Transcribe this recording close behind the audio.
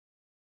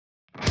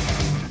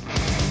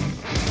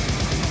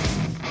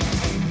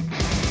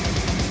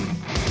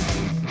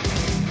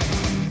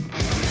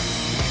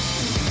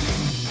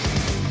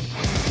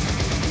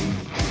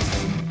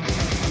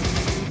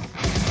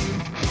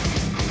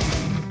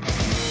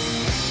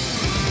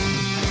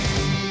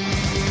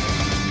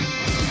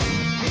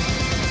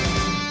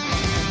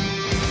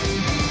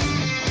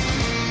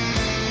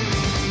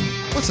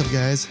What's up,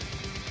 guys?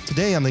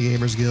 Today on the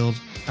Gamers Guild,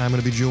 I'm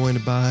going to be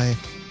joined by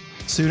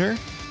Sooner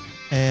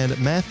and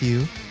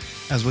Matthew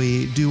as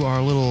we do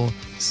our little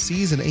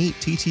Season 8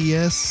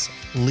 TTS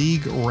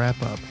League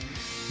wrap-up.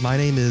 My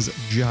name is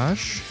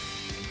Josh,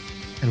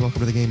 and welcome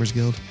to the Gamers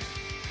Guild.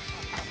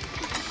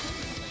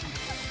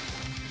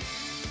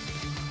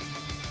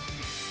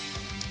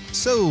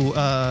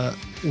 So,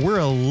 we're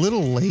a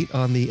little late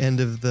on the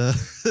end of the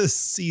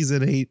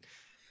Season 8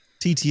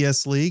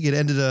 TTS League. It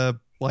ended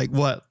up, like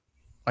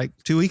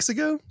 2 weeks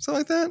ago? Something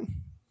like that?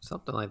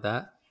 Something like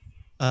that.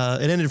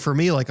 It ended for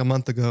me like a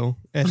month ago.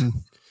 And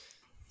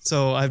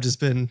so I've just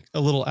been a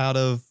little out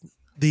of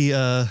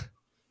the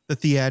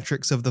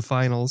theatrics of the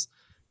finals.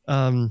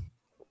 But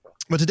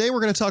today we're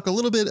going to talk a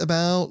little bit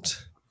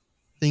about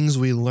things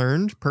we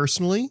learned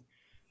personally,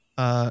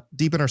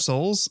 deep in our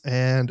souls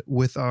and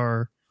with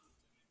our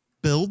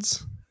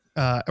builds.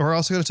 We're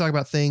also going to talk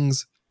about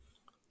things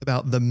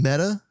about the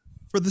meta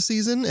for the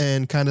season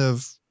and kind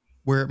of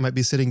where it might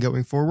be sitting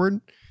going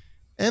forward.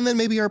 And then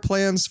maybe our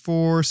plans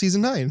for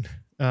season 9.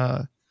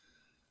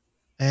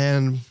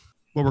 And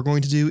what we're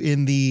going to do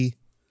in the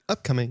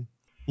upcoming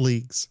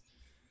leagues.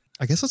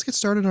 I guess let's get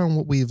started on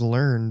what we've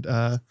learned.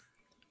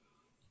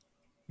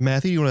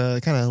 Matthew, you want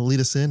to kind of lead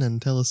us in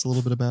and tell us a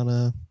little bit about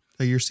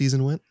how your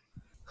season went?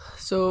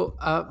 So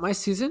my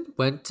season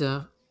went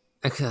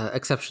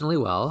exceptionally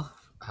well.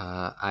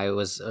 I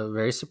was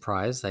very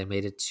surprised. I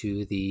made it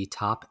to the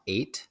top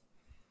 8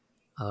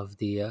 of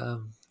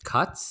the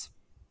cuts.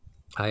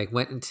 I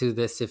went into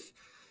this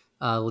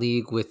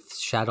league with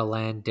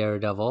Shadowland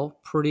Daredevil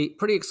pretty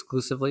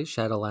exclusively.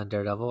 Shadowland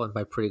Daredevil, and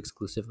by pretty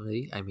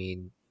exclusively, I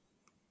mean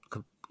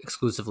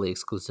exclusively.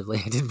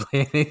 I didn't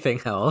play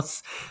anything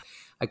else.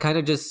 I kind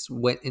of just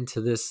went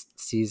into this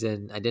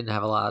season. I didn't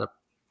have a lot of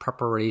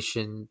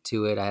preparation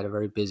to it. I had a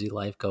very busy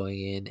life going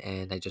in,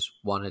 and I just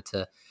wanted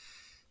to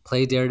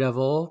play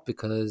Daredevil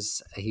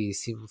because he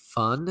seemed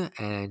fun,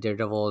 and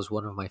Daredevil is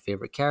one of my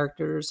favorite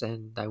characters,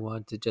 and I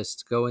wanted to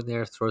just go in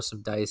there, throw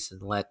some dice, and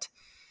let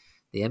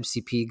the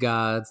MCP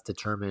gods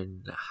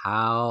determine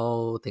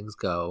how things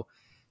go.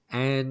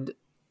 And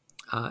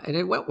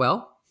it went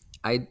well.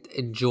 I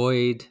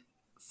enjoyed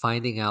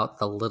finding out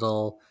the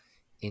little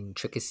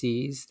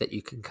intricacies that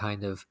you can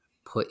kind of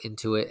put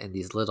into it, and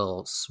these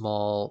little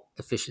small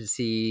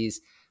efficiencies.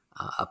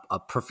 A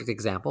perfect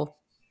example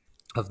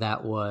of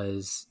that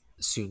was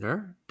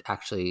Sooner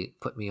actually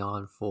put me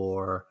on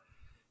for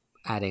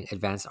adding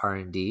advanced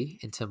R&D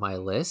into my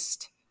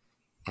list,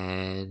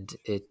 and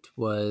it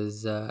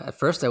was at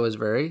first I was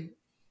very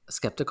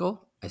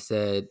skeptical. I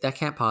said that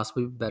can't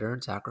possibly be better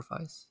in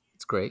Sacrifice.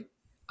 It's great.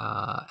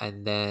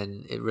 And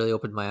then it really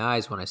opened my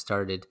eyes when I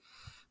started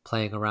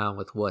playing around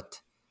with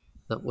what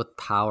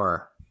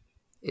power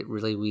it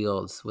really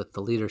wields with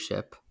the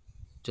leadership,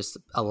 just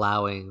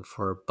allowing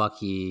for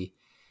Bucky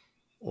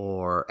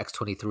or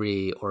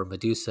X-23 or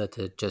Medusa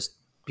to just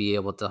be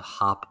able to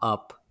hop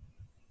up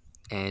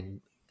and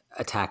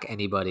attack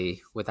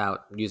anybody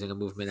without using a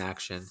movement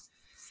action.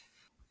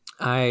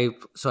 I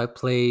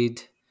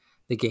played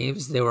the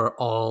games. They're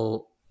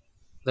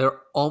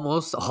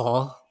almost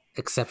all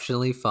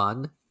exceptionally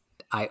fun.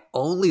 The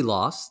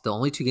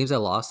only 2 games I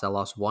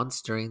lost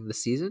once during the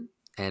season,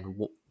 and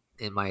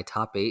in my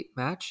top 8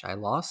 match, I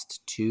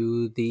lost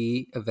to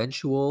the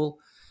eventual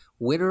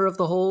winner of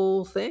the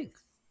whole thing.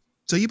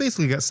 So you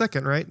basically got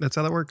second, right? That's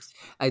how that works.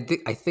 I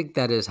think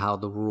that is how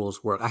the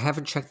rules work. I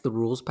haven't checked the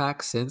rules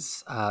pack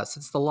since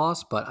the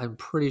loss, but I'm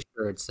pretty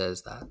sure it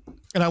says that.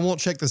 And I won't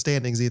check the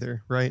standings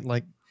either, right?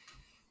 Like,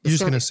 you're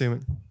just going to assume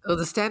it. Oh,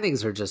 the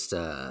standings are just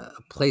a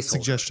placeholder.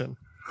 Suggestion.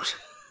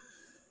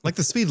 Like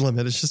the speed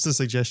limit, it's just a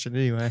suggestion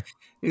anyway.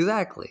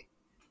 Exactly.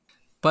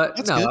 But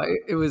That's no, good.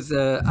 it was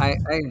I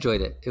enjoyed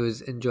it. It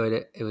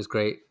was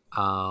great.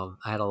 I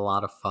had a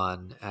lot of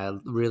fun. I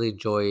really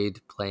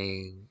enjoyed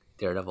playing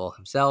Daredevil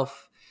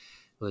himself.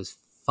 It was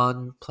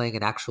fun playing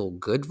an actual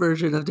good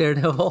version of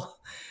Daredevil.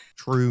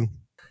 True.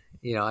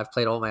 You know, I've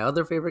played all my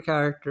other favorite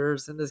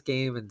characters in this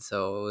game, and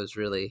so it was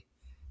really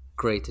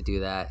great to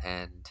do that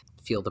and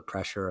feel the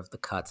pressure of the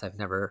cuts. I've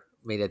never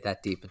made it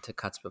that deep into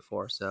cuts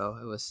before, so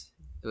it was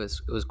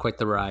quite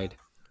the ride.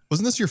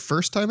 Wasn't this your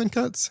first time in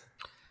cuts?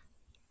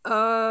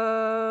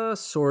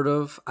 Sort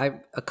of.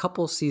 A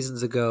couple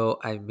seasons ago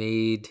I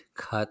made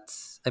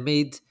cuts. I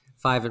made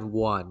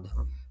 5-1,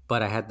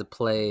 but I had to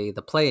play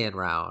the play-in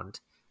round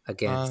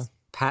against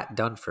Pat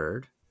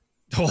Dunford.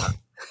 Oh.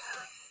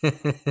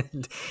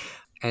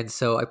 And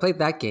so I played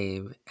that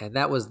game, and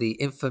that was the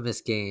infamous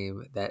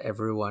game that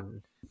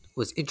everyone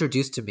was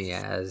introduced to me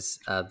as,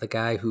 the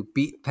guy who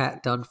beat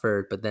Pat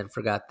Dunford, but then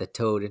forgot that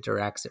Toad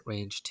interacts at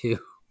range 2.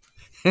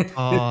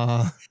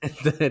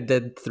 And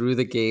then threw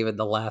the game in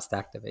the last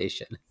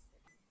activation.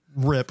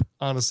 Rip,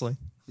 honestly.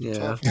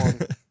 Yeah.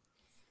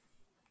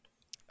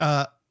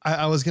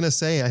 I was going to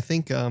say, I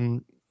think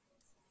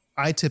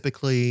I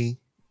typically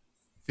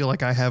feel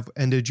like I have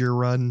ended your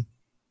run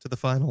to the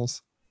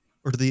finals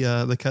or to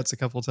the cuts a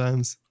couple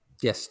times.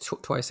 Yes,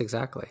 twice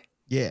exactly.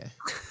 Yeah.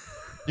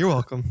 You're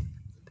welcome.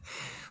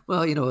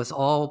 Well, it's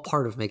all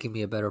part of making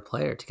me a better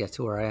player to get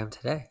to where I am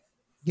today.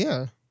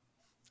 Yeah.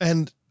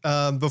 And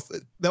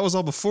that was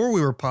all before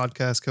we were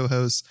podcast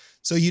co-hosts.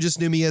 So you just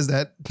knew me as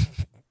that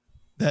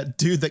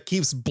dude that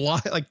keeps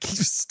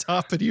keeps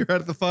stopping you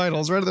right at the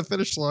finals, right at the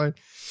finish line.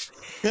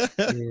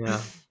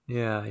 Yeah,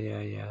 yeah,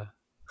 yeah, yeah.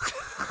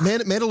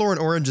 Mandalorian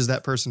Orange is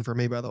that person for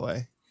me, by the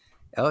way.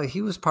 Oh,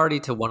 he was party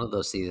to one of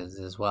those seasons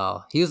as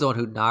well. He was the one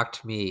who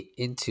knocked me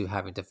into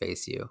having to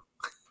face you.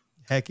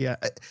 Heck yeah.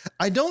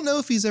 I don't know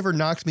if he's ever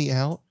knocked me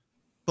out,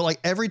 but like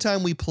every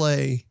time we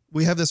play,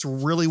 we have this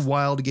really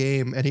wild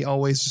game and he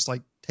always just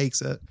like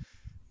takes it.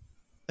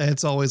 And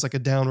it's always like a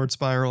downward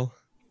spiral.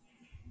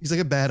 He's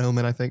like a bad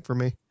omen, I think, for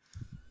me.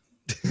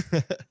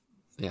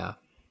 Yeah,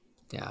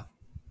 yeah,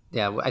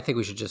 yeah. I think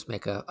we should just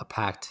make a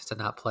pact to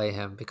not play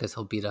him because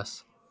he'll beat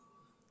us.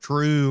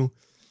 True.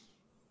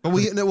 But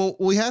what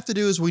we have to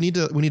do is we need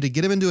to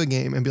get him into a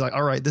game and be like,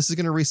 all right, this is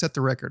going to reset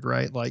the record,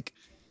 right? Like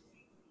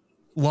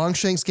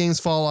Longshanks games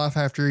fall off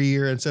after a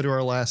year, and so do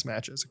our last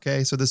matches.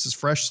 Okay, so this is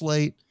fresh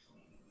slate,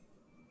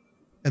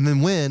 and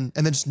then win,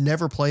 and then just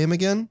never play him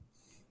again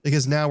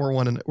because now we're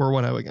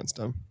 1-0 against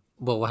him.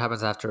 Well, what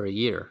happens after a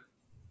year?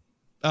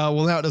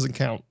 Well, now it doesn't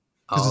count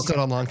because Oh, it's okay.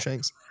 not on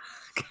Longshanks.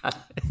 Got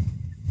it.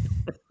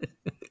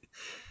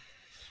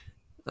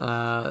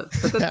 But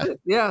that's it.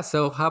 Yeah.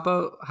 So how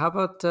about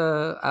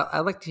I'd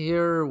like to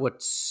hear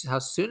how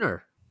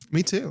sooner.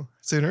 Me too.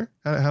 Sooner.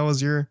 How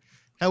was your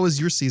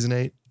season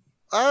 8?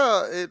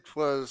 It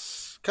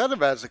was kind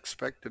of as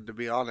expected, to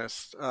be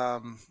honest.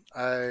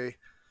 As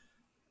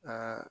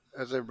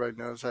everybody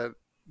knows, at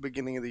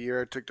beginning of the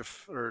year, I took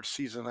or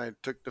season, I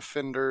took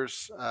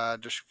defenders,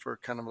 just for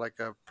kind of like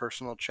a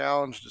personal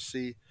challenge to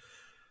see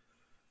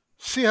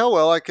how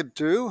well I could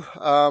do.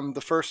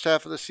 The first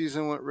half of the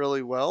season went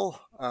really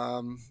well.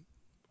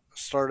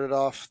 Started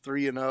off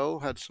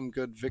 3-0, had some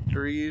good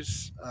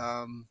victories.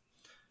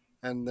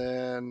 And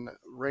then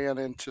ran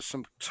into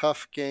some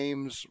tough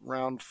games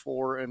round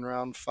 4 and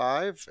round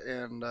 5,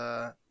 and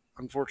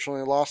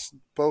unfortunately lost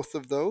both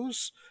of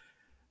those,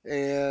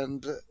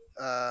 and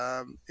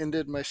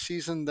ended my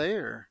season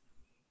there.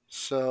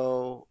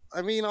 So,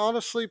 I mean,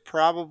 honestly,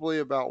 probably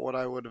about what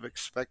I would have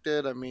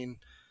expected. I mean,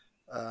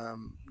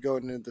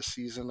 going into the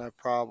season, I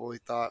probably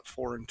thought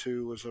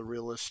 4-2 was a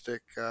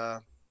realistic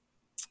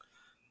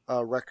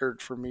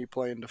record for me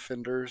playing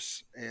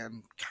defenders,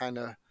 and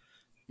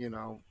you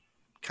know,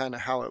 kind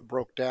of how it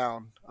broke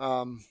down.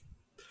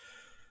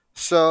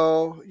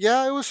 So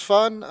yeah, it was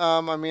fun.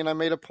 I mean, I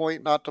made a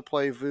point not to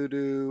play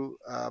Voodoo,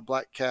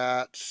 Black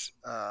Cats,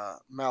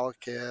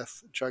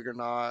 Malekith,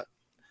 Juggernaut,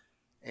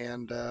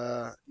 and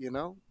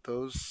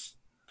those.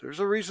 There's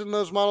a reason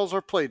those models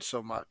are played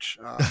so much.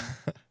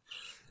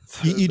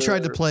 You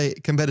tried to they're play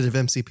competitive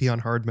MCP on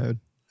hard mode.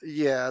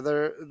 Yeah,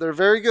 they're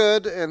very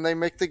good, and they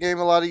make the game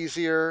a lot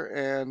easier.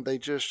 And they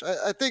just,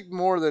 I think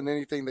more than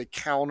anything, they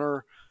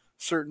counter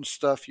certain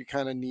stuff you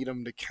kind of need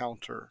them to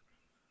counter.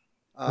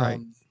 Right.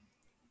 Um,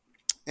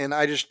 and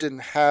I just didn't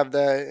have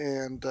that.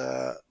 And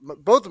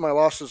both of my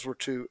losses were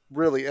to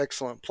really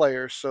excellent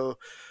players. So,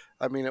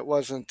 I mean, it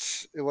wasn't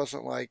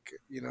like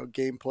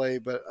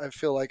gameplay, but I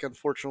feel like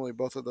unfortunately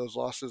both of those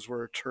losses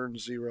were a turn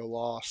zero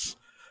loss,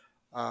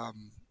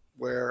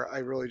 where I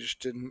really just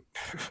didn't.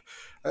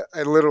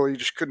 I literally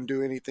just couldn't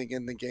do anything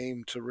in the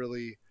game to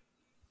really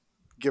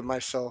give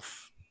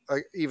myself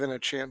even a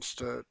chance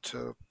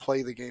to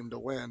play the game to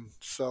win.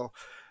 So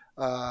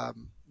that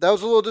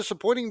was a little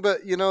disappointing,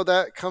 but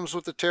that comes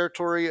with the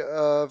territory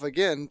of,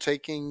 again,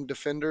 taking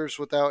defenders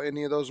without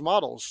any of those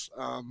models.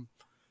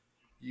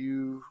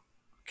 You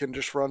can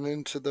just run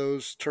into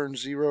those turn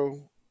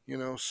zero,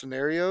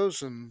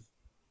 scenarios, and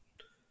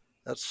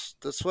that's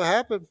what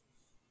happened.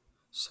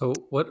 So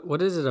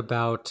what is it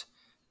about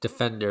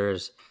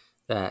defenders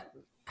that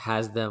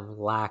has them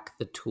lack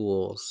the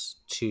tools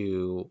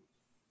to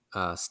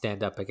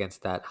stand up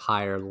against that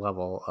higher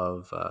level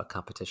of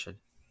competition?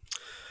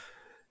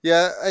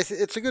 Yeah,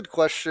 it's a good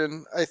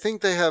question. I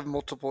think they have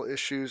multiple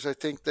issues. I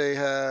think they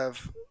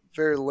have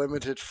very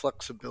limited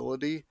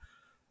flexibility.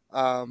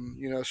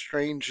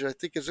 Strange, I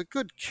think, is a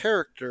good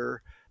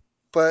character,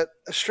 but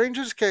Strange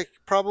is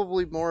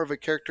probably more of a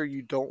character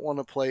you don't want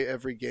to play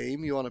every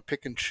game. You want to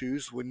pick and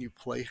choose when you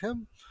play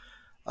him.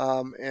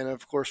 And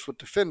of course, with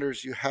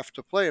defenders, you have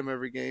to play him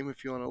every game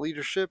if you want a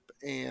leadership,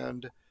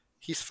 and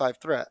he's 5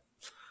 threat.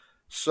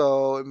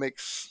 So it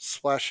makes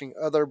splashing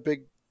other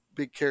big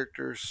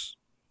characters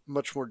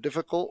much more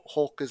difficult.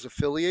 Hulk is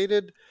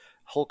affiliated.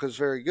 Hulk is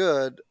very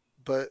good,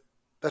 but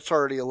that's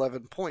already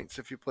 11 points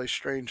if you play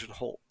Strange and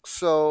Hulk.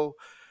 So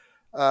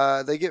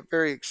they get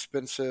very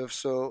expensive.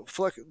 So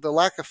the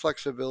lack of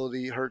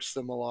flexibility hurts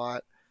them a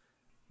lot.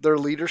 Their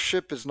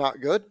leadership is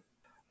not good.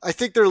 I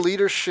think their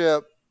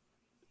leadership.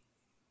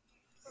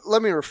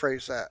 Let me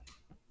rephrase that.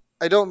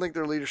 I don't think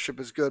their leadership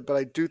is good, but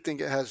I do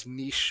think it has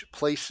niche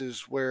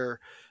places where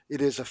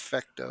it is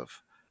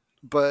effective.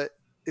 But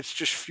it's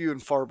just few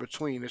and far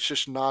between. It's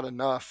just not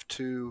enough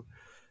to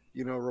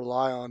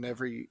rely on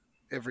every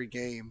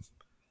game.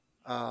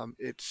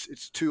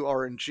 It's too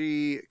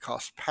RNG. It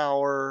costs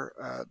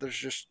power. There's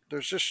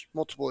just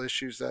multiple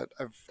issues that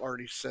I've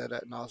already said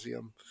at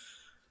nauseum.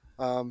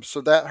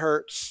 So that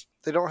hurts.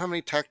 They don't have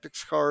any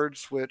tactics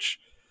cards, which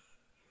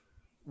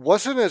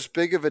wasn't as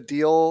big of a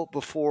deal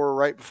before.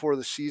 Right before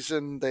the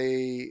season,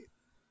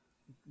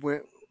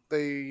 went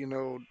they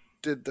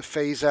did the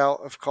phase out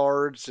of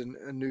cards and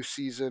a new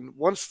season.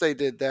 Once they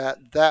did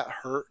that, that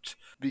hurt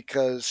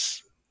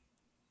because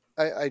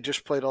I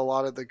just played a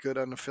lot of the good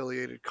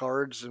unaffiliated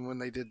cards, and when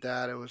they did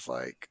that, it was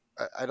like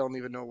I don't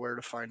even know where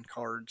to find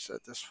cards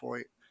at this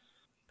point.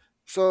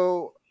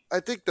 So I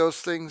think those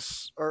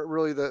things are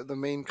really the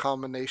main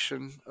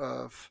combination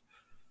of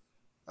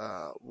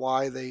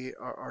why they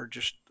are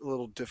just a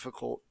little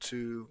difficult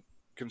to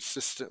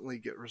consistently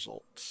get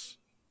results.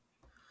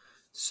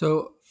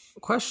 So,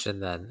 question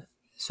then.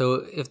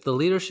 So, if the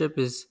leadership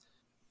is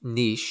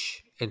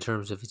niche in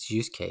terms of its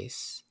use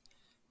case,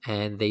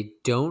 and they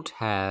don't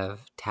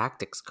have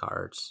tactics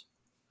cards,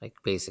 like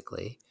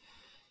basically,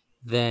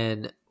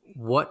 then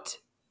what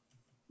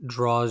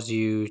draws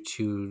you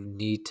to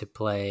need to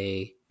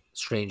play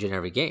Strange in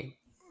every game?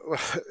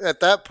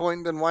 At that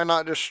point, then why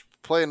not just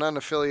play an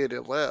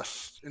unaffiliated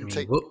list I and mean,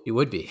 take? you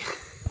would be.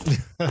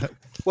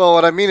 Well,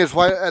 what I mean is,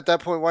 why at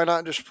that point, why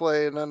not just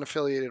play an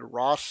unaffiliated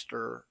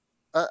roster?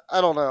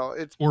 I don't know.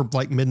 It's Or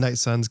like Midnight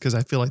Suns, because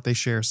I feel like they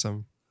share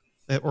some,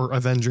 or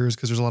Avengers,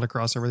 because there's a lot of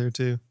crossover there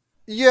too.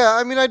 Yeah,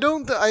 I mean, I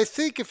don't. I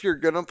think if you're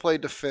gonna play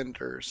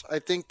defenders, I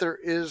think there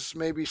is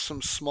maybe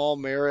some small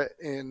merit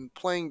in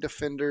playing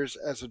defenders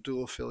as a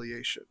dual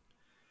affiliation.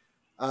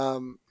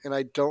 And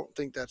I don't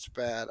think that's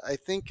bad. I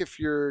think if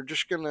you're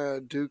just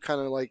gonna do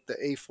kind of like the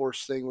A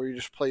Force thing, where you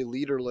just play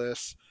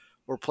leaderless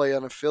or play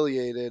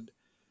unaffiliated,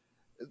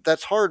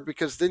 that's hard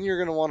because then you're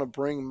gonna want to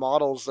bring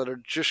models that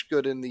are just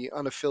good in the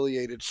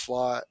unaffiliated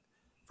slot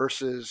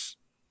versus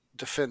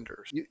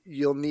defenders.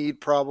 You'll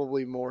need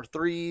probably more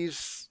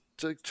threes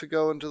to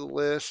go into the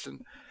list.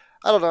 And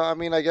I don't know. I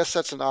mean, I guess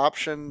that's an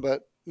option,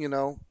 but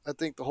I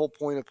think the whole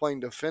point of playing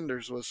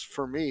defenders was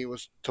for me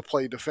was to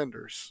play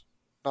defenders,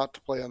 not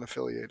to play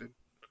unaffiliated.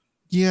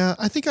 Yeah,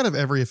 I think out of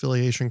every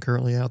affiliation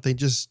currently out, they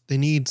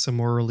need some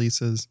more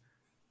releases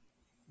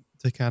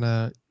to kind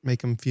of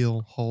make them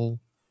feel whole.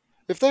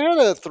 If they had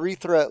a three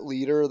threat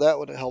leader, that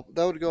would help.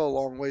 That would go a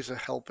long ways of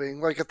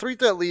helping. Like a three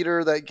threat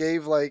leader that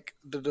gave like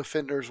the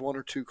defenders one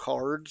or two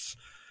cards,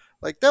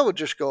 like that would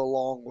just go a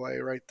long way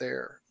right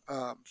there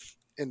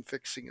in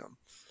fixing them.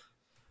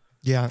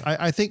 Yeah,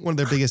 I think one of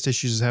their biggest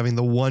issues is having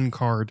the one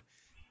card,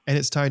 and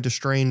it's tied to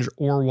Strange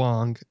or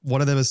Wong. One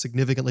of them is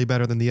significantly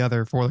better than the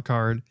other for the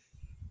card,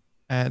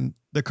 and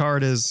the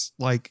card is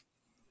like,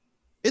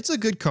 it's a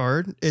good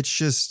card. It's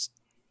just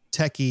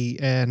techie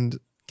and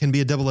can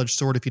be a double-edged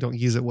sword if you don't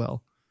use it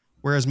well.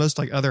 Whereas most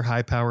like other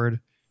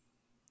high-powered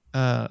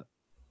uh,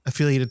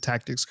 affiliated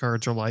tactics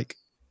cards are like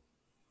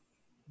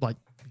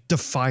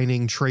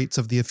defining traits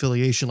of the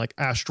affiliation, like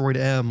Asteroid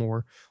M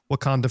or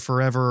Wakanda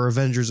Forever or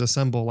Avengers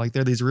Assemble. Like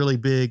they're these really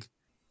big,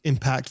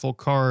 impactful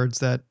cards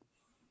that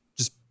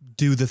just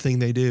do the thing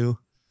they do.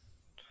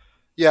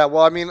 Yeah,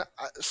 well, I mean,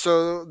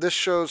 so this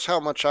shows how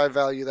much I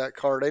value that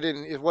card. I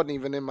didn't. It wasn't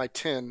even in my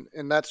 10,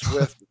 and that's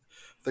with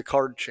the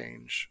card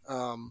change.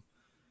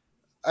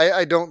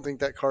 I don't think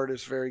that card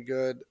is very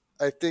good.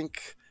 I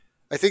think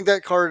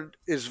that card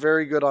is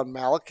very good on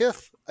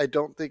Malekith. I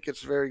don't think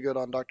it's very good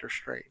on Doctor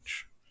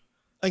Strange.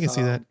 I can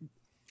see that. Um,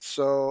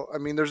 so I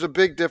mean, there's a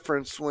big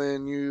difference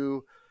when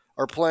you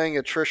are playing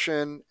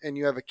attrition and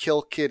you have a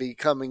kill kitty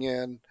coming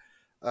in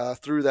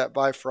through that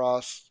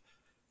Bifrost,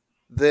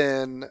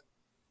 than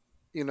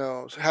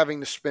having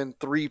to spend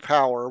 3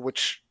 power,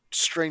 which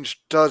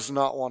Strange does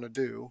not want to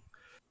do,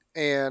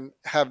 and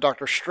have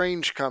Doctor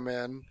Strange come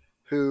in,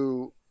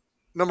 who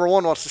number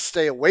one wants to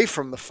stay away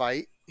from the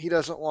fight. He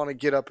doesn't want to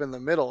get up in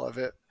the middle of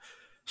it.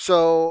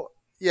 So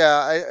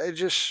yeah,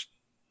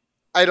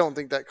 I don't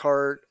think that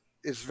card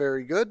is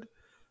very good.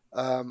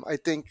 I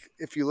think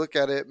if you look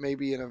at it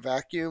maybe in a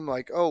vacuum,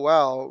 like, oh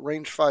wow,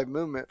 range 5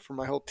 movement for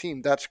my whole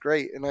team, that's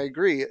great, and I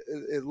agree,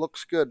 it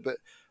looks good, but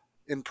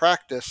in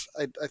practice,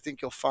 I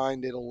think you'll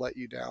find it'll let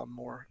you down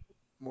more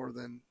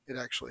than it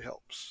actually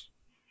helps.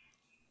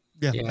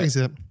 Yeah, I Yeah, can see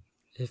that.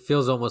 it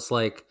feels almost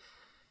like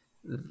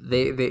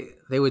they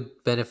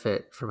would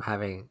benefit from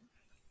having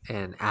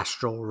an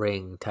astral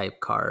ring type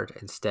card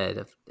instead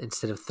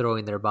of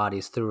throwing their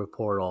bodies through a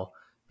portal.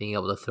 Being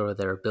able to throw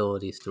their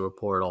abilities through a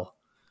portal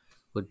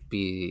would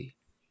be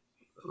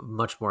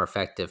much more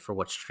effective for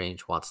what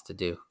Strange wants to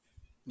do.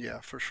 Yeah,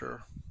 for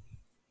sure.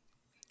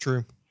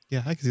 True.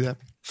 Yeah, I can see that.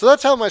 So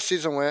that's how my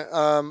season went.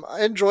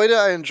 I enjoyed it.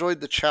 I enjoyed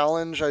the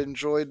challenge. I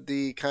enjoyed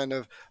the kind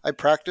of. I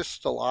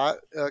practiced a lot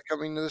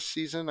coming to this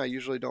season. I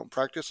usually don't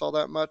practice all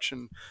that much,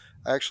 and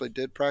I actually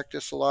did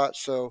practice a lot.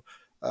 So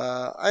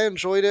I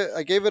enjoyed it.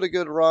 I gave it a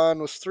good run.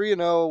 Was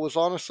 3-0. Was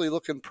honestly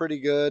looking pretty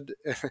good,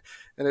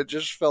 and it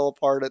just fell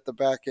apart at the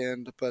back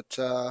end. But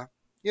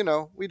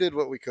we did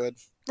what we could.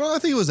 Well, I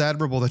think it was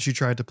admirable that you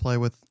tried to play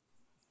with,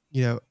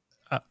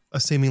 a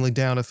seemingly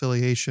down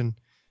affiliation,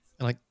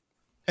 and like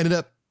ended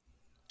up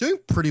doing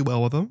pretty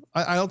well with them.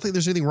 I don't think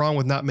there's anything wrong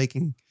with not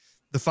making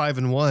the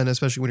 5-1,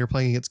 especially when you're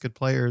playing against good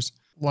players.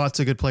 Lots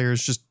of good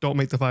players just don't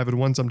make the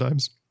 5-1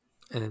 sometimes.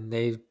 And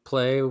they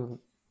play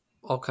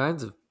all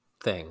kinds of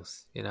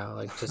things,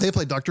 like just They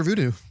play Dr.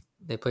 Voodoo.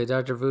 They play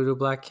Dr. Voodoo,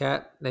 Black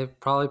Cat. They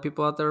probably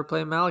people out there who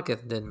play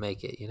Malekith didn't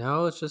make it.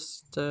 It's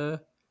just I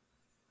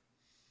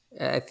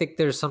think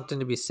there's something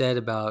to be said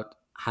about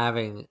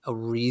having a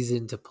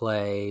reason to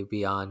play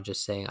beyond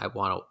just saying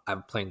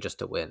I'm playing just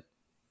to win.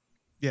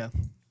 Yeah.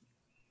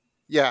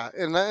 Yeah,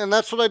 and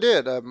that's what I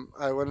did.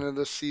 I went into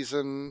this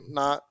season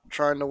not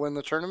trying to win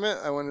the tournament.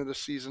 I went into the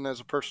season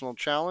as a personal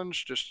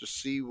challenge just to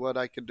see what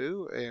I could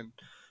do, and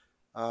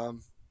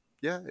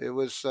yeah, it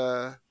was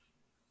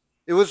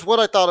what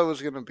I thought it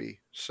was going to be.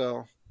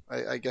 So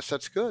I guess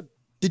that's good.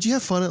 Did you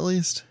have fun at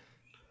least?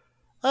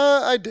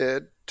 I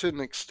did to an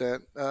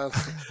extent.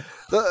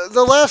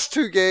 The last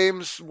two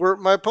games were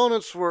my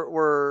opponents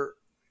were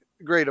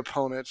great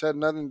opponents. It had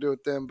nothing to do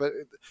with them, but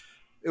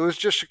it was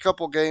just a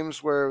couple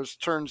games where it was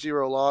turn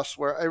 0 loss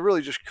where I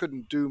really just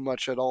couldn't do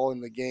much at all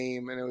in the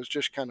game, and it was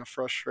just kind of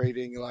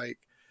frustrating. Like,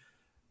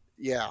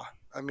 yeah,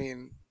 I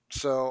mean,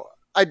 so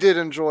I did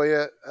enjoy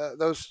it.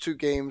 Those two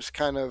games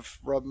kind of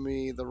rubbed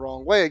me the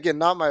wrong way. Again,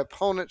 not my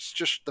opponents,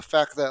 just the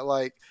fact that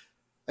like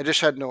I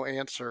just had no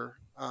answer.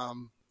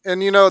 And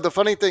the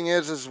funny thing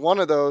is one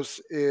of those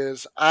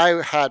is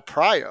I had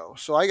prio,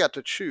 so I got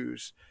to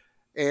choose,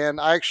 and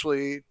I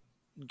actually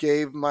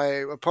gave my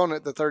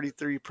opponent the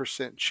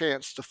 33%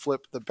 chance to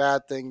flip the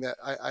bad thing that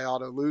I ought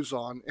to lose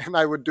on, and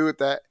I would do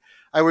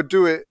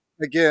it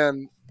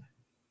again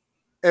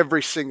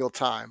every single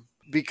time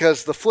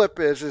because the flip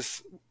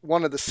is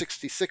one of the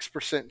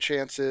 66%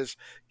 chances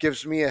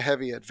gives me a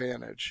heavy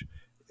advantage,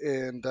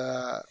 and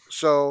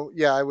so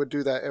yeah, I would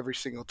do that every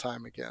single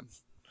time again.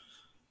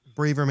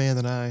 Braver man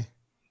than I.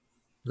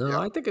 No, Yeah.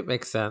 I think it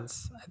makes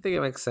sense.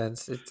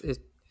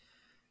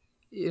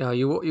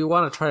 You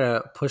want to try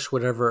to push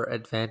whatever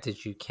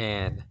advantage you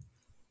can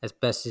as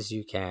best as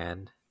you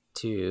can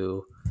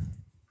to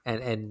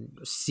and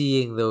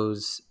seeing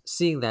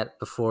that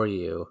before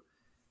you,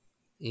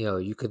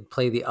 you could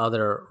play the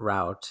other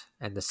route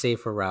and the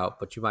safer route,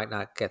 but you might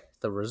not get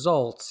the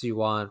results you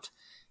want.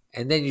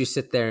 And then you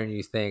sit there and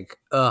you think,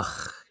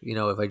 ugh,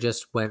 if I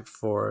just went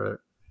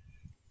for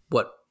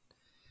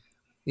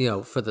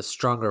for the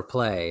stronger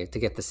play to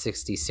get the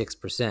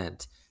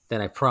 66%,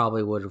 then I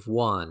probably would have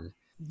won.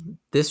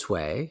 This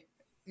way,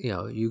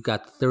 you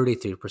got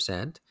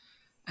 33%,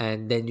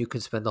 and then you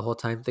can spend the whole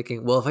time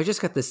thinking, well, if I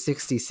just got the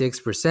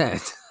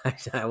 66%,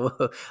 I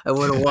would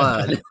have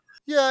won.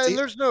 Yeah, and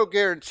there's no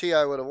guarantee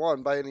I would have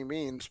won by any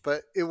means,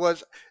 but it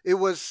was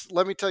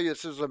let me tell you,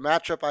 this was a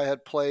matchup I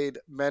had played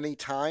many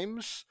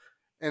times,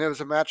 and it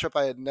was a matchup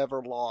I had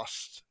never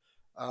lost.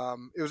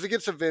 It was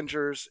against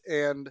Avengers,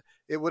 and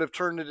it would have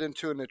turned it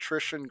into an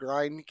attrition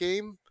grind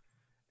game.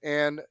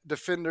 And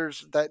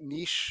Defenders, that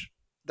niche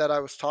that I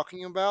was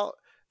talking about,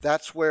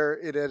 that's where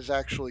it is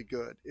actually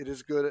good. It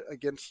is good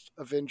against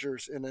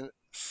Avengers in a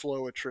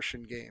slow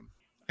attrition game.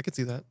 I could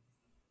see that.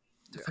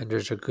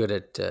 Defenders are good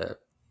at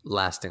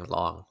lasting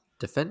long,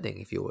 defending,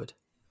 if you would.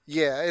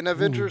 Yeah, and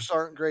Avengers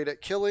aren't great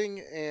at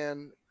killing,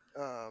 and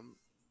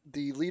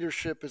the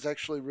leadership is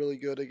actually really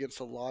good against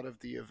a lot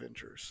of the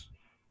Avengers.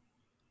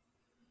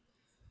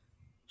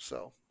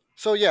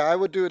 So yeah, I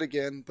would do it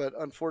again, but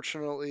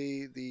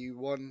unfortunately, the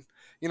one,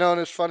 and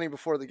it's funny,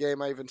 before the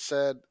game, I even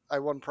said I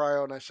won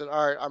prio, and I said,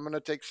 all right, I'm going to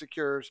take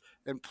secures,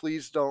 and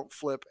please don't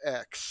flip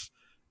X,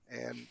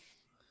 and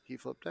he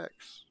flipped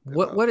X.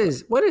 What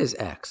is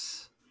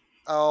X?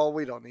 Oh,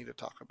 we don't need to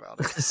talk about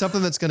it. It's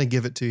something that's going to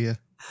give it to you.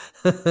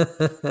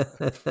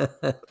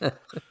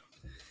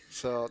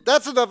 So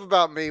that's enough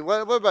about me.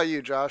 What about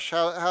you, Josh?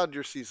 How'd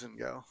your season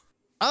go?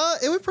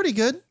 It went pretty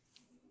good.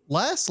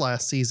 Last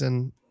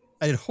season,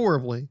 I did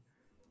horribly.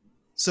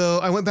 So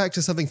I went back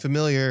to something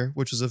familiar,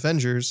 which was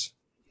Avengers,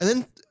 and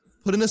then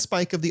put in a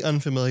spike of the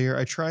unfamiliar.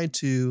 I tried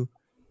to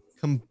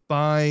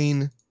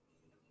combine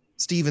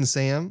Steve and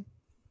Sam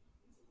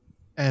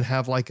and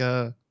have like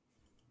a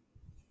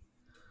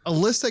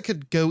list that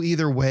could go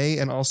either way,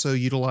 and also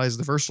utilize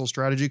the versatile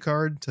strategy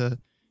card to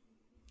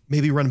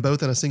maybe run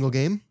both in a single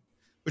game,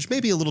 which may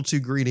be a little too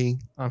greedy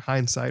on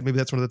hindsight. Maybe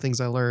that's one of the things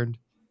I learned.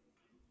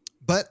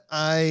 But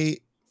I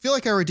feel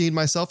like I redeemed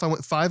myself. I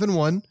went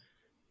 5-1.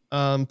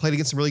 Played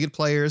against some really good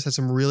players, had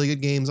some really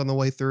good games on the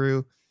way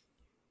through.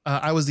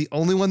 I was the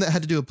only one that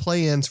had to do a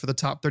play-ins for the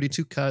top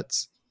 32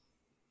 cuts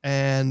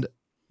and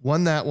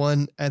won that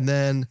one, and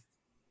then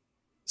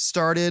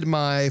started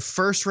my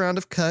first round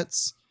of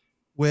cuts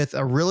with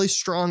a really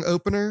strong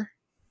opener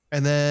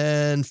and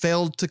then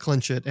failed to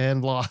clinch it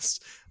and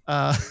lost.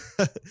 But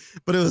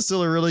it was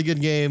still a really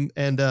good game,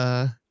 and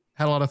had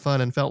a lot of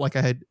fun and felt like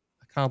I had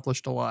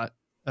accomplished a lot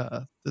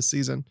this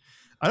season.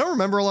 I don't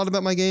remember a lot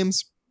about my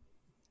games,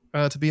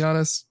 to be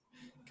honest,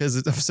 because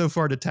I'm so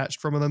far detached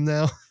from them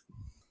now.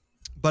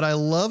 But I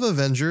love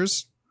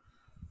Avengers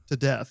to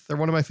death. They're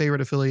one of my favorite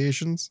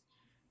affiliations.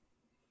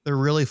 They're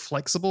really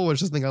flexible,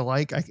 which is something I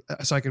like.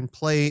 So I can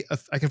play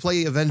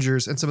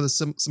Avengers and some of the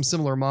some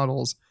similar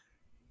models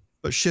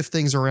but shift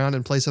things around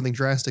and play something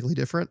drastically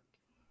different.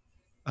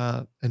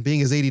 And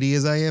being as ADD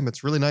as I am,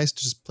 it's really nice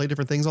to just play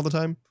different things all the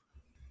time.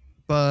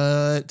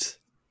 But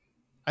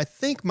I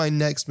think my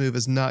next move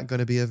is not going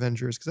to be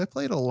Avengers because I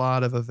played a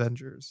lot of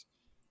Avengers.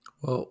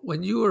 Well,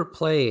 when you were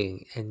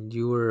playing and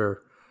you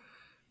were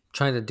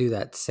trying to do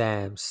that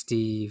Sam,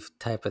 Steve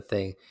type of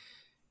thing,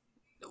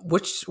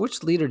 which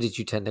leader did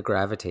you tend to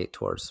gravitate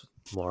towards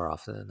more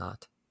often than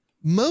not?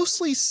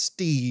 Mostly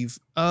Steve.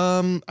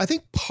 I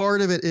think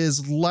part of it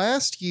is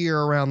last year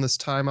around this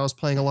time I was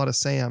playing a lot of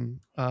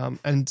Sam.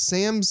 And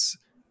Sam's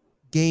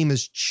game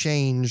has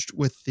changed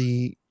with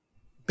the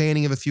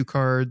banning of a few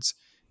cards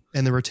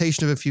and the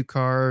rotation of a few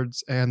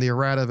cards and the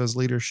errata of his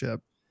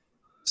leadership.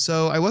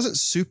 So I wasn't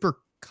super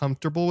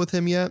comfortable with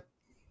him yet.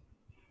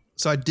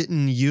 So I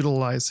didn't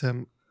utilize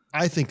him,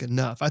 I think,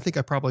 enough. I think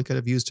I probably could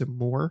have used him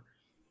more.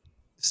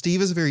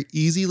 Steve is a very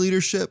easy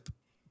leadership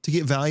to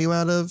get value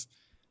out of.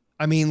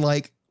 I mean,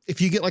 like,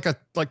 if you get like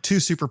two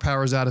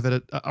superpowers out of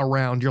it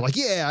around, you're like,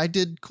 yeah, I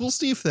did cool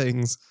Steve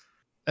things.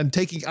 And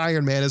taking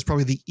Iron Man is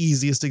probably the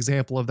easiest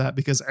example of that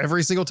because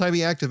every single time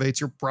he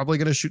activates, you're probably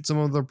going to shoot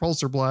someone with a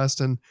repulsor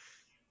blast. And,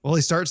 well,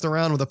 he starts the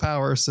round with a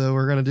power, so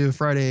we're going to do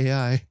Friday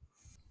AI.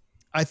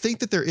 I think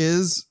that there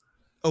is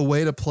a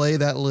way to play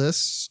that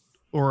list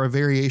or a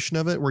variation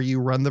of it where you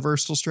run the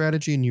versatile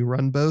strategy and you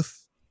run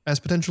both as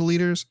potential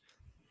leaders.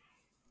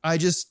 I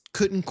just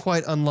couldn't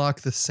quite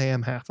unlock the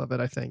Sam half of it,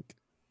 I think.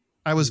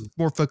 I was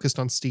more focused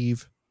on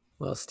Steve.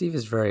 Well, Steve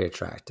is very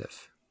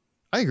attractive.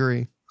 I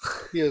agree.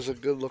 He is a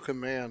good-looking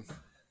man.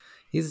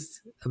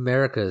 He's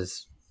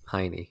America's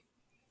Heine.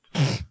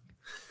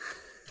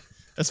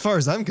 As far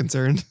as I'm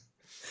concerned.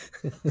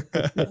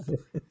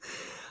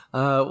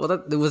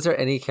 Was there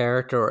any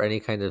character or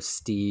any kind of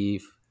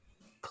Steve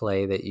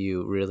play that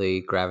you really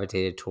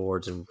gravitated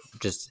towards and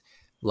just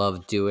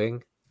loved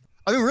doing?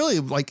 I mean, really,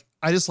 like,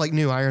 I just like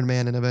new Iron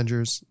Man and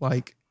Avengers.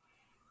 Like,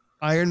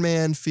 Iron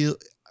Man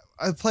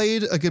I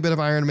played a good bit of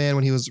Iron Man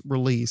when he was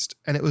released,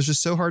 and it was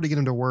just so hard to get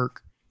him to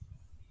work.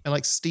 And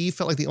like Steve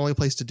felt like the only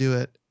place to do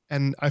it.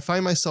 And I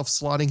find myself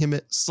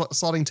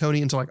slotting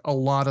Tony into like a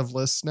lot of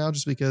lists now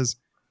just because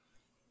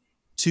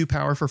 2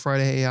 power for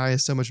Friday AI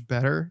is so much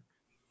better.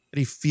 That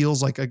he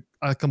feels like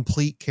a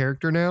complete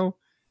character now.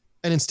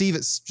 And in Steve,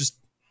 it's just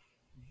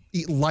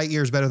light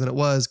years better than it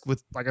was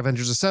with like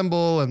Avengers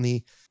Assemble and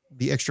the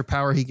extra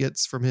power he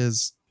gets from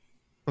the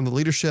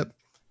leadership.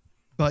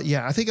 But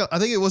yeah, I think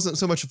it wasn't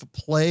so much of a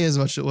play as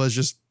much as it was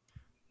just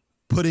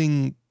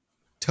putting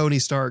Tony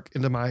Stark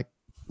into my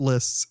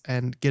lists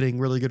and getting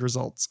really good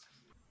results.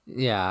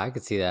 Yeah, I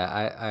could see that.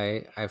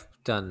 I've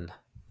done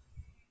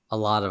a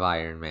lot of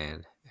Iron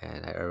Man,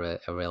 and I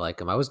really like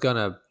him. I was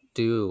gonna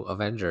do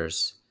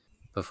Avengers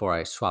before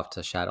I swapped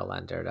to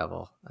Shadowland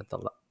Daredevil at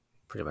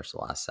pretty much the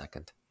last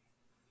second.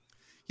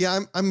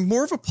 Yeah, I'm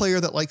more of a player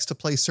that likes to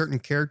play certain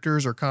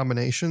characters or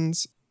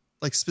combinations,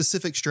 like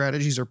specific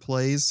strategies or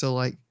plays. So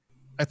like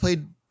I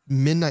played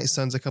Midnight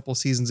Suns a couple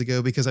seasons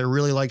ago because I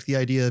really liked the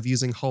idea of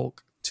using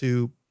Hulk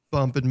to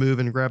bump and move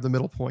and grab the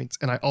middle points.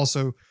 And I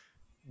also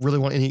really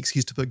want any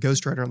excuse to put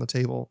Ghost Rider on the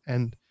table.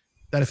 And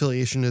that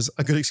affiliation is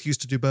a good excuse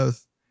to do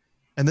both.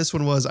 And this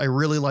one was, I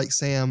really like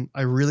Sam.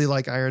 I really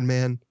like Iron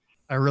Man.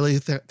 I really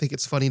think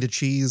it's funny to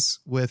cheese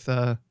with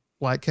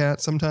Black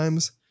Cat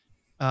sometimes.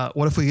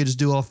 What if we could just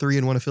do all 3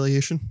 in one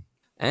affiliation?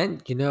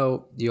 And,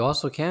 you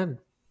also can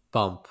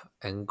bump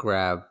and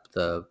grab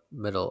the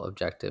middle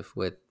objective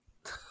with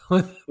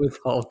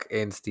Hulk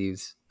and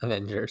Steve's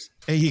Avengers.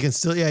 Hey, you can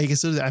still do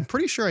that. I'm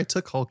pretty sure I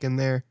took Hulk in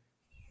there.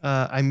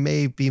 I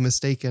may be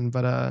mistaken,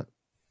 but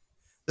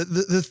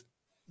the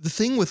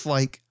thing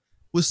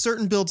with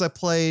certain builds I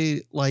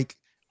play, like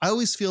I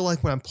always feel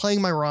like when I'm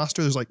playing my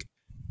roster, there's like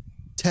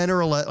 10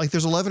 or 11, like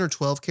there's 11 or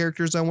 12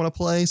 characters I want to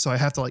play, so I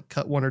have to like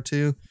cut 1 or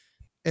 2.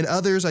 And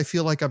others, I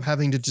feel like I'm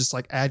having to just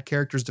like add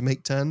characters to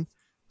make 10.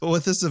 But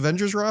with this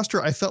Avengers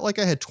roster, I felt like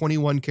I had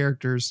 21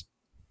 characters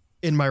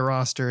in my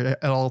roster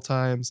at all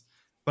times.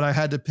 But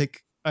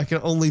I can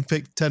only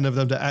pick 10 of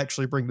them to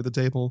actually bring to the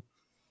table.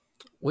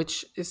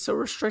 Which is so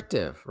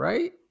restrictive,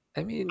 right?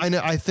 I mean, I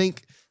know. I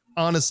think,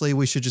 honestly,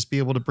 we should just be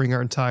able to bring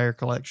our entire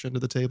collection to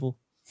the table.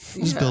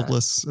 Just build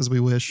lists as we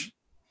wish.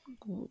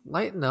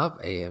 Lighten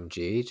up,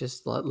 AMG.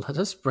 Just let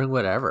us bring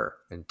whatever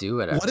and do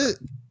whatever.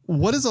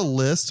 What is a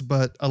list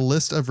but a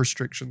list of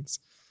restrictions?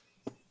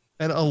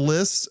 And a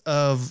list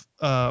of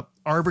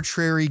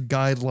arbitrary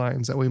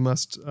guidelines that we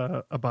must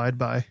abide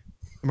by.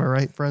 Am I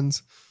right,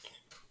 friends?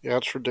 Yeah,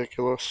 it's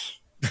ridiculous.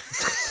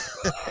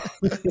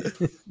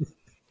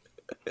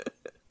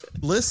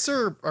 Lists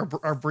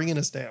are bringing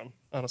us down,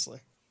 honestly.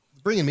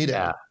 It's bringing me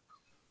down.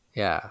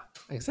 Yeah,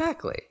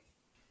 exactly.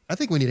 I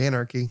think we need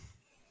anarchy.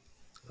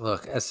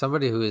 Look, as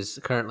somebody who is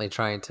currently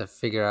trying to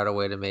figure out a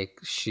way to make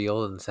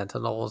S.H.I.E.L.D. and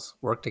Sentinels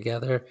work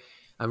together,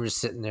 I'm just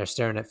sitting there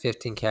staring at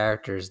 15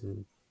 characters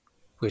and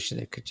wishing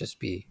it could just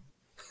be.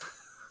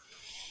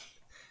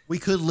 We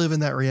could live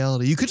in that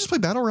reality. You could just play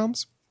Battle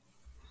Realms.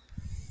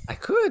 I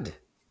could.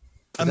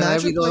 But then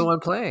I'd be the only one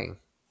playing.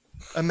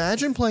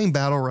 Imagine playing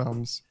Battle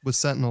Realms with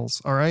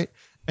Sentinels, all right?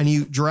 And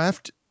you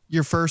draft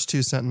your first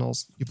two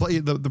Sentinels. You play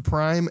the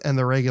Prime and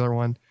the regular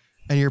one,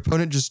 and your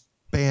opponent just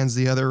bans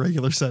the other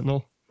regular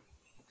Sentinel.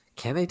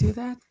 Can they do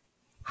that?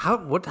 How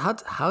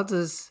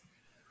does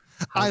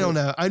I don't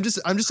know. I'm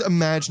just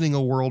imagining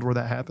a world where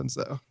that happens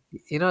though.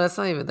 that's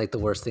not even like the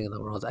worst thing in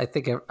the world. I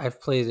think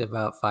I've played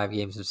about 5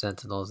 games of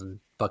Sentinels, and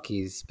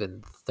Bucky's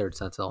been third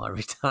Sentinel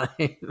every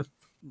time.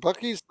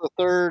 Bucky's the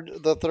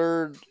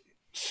third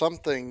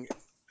something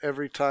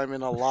every time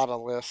in a lot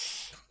of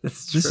lists.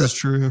 It's This true. is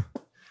true.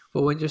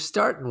 But when you're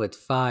starting with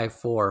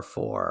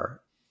 5-4-4,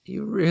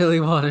 you really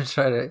want to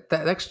try to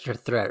that extra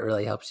threat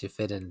really helps you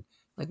fit in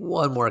like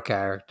one more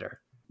character.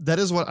 That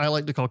is what I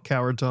like to call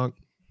coward talk.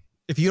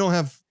 If you don't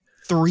have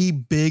 3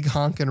 big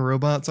honking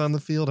robots on the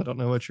field, I don't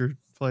know what you're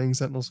playing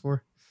Sentinels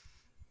for.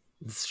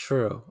 It's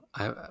true.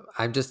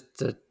 I'm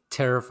just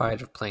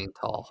terrified of playing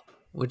tall,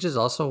 which is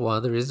also one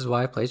of the reasons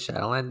why I played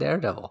Shadowland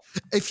Daredevil.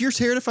 If you're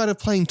terrified of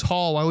playing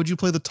tall, why would you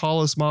play the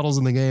tallest models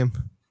in the game?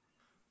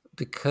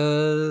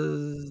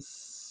 Because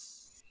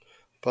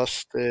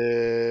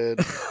Busted.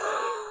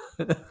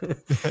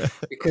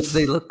 because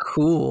they look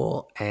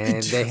cool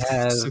and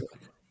So-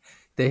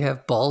 they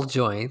have ball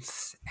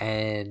joints,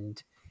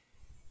 and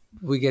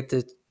we get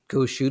to go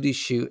shooty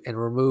shoot and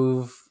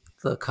remove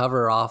the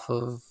cover off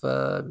of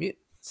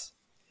mutants.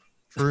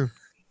 True.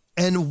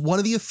 And one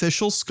of the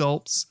official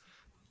sculpts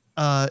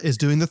is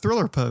doing the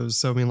thriller pose.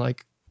 So I mean,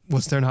 like,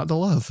 what's there not to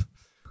love?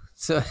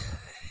 So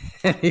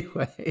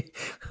anyway,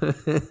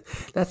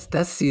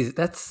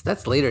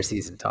 that's later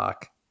season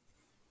talk.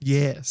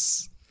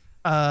 Yes.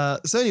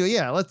 So anyway,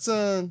 yeah, let's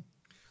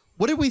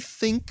what did we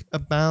think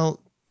about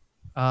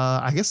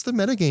I guess the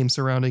metagame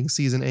surrounding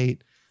season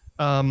 8?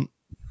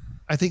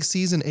 I think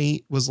season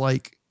 8 was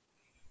like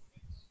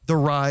the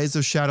rise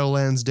of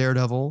Shadowlands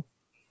Daredevil,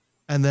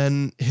 and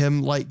then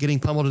him like getting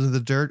pummeled into the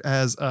dirt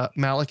as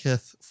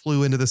Malekith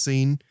flew into the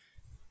scene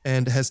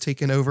and has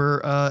taken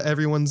over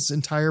everyone's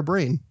entire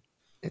brain.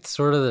 It's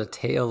sort of the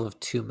tale of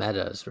two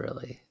metas,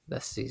 really,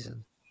 this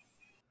season.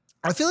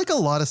 I feel like a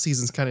lot of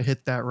seasons kind of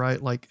hit that,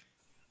 right? Like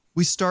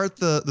we start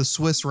the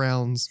Swiss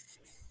rounds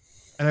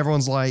and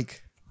everyone's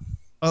like,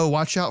 oh,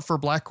 watch out for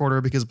Black Order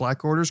because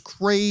Black Order's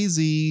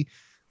crazy.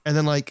 And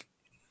then like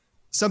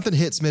something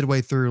hits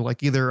midway through,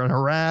 like either an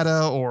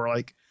errata or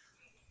like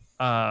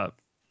a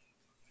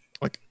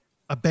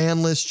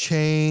ban list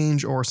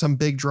change or some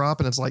big drop.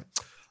 And it's like,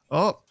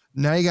 oh,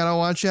 now you got to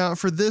watch out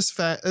for this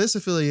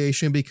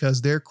affiliation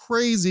because they're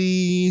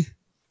crazy.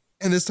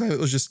 And this time it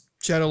was just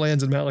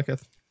Shadowlands and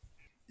Malekith.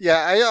 Yeah,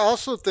 I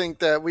also think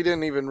that we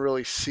didn't even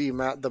really see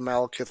the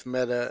Malekith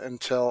meta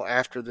until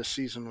after the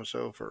season was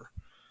over.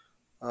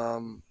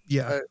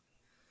 Yeah.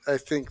 I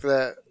think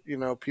that,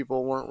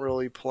 people weren't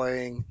really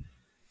playing.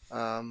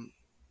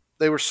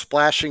 They were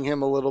splashing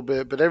him a little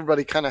bit, but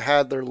everybody kind of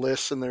had their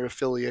lists and their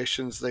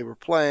affiliations they were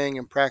playing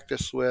and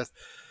practice with.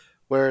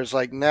 Whereas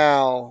like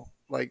now,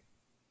 like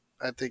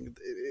I think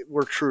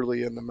we're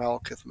truly in the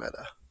Malekith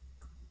meta.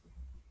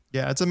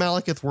 Yeah, it's a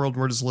Malekith world.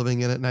 We're just living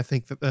in it. And I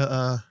think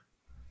that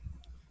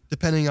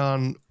depending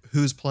on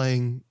who's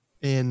playing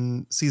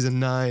in season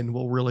 9,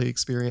 we'll really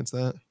experience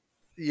that.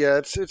 Yeah,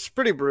 it's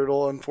pretty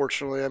brutal,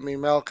 unfortunately. I mean,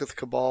 Malekith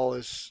Cabal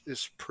is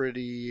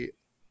pretty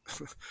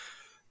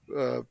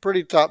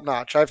pretty top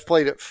notch. I've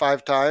played it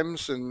 5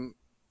 times, and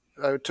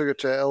I took it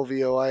to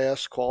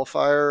LVOIS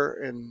qualifier,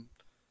 and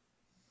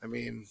I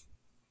mean,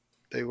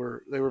 they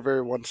were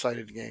very one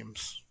sided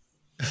games.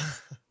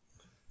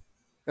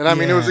 And I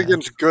mean, it was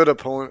against good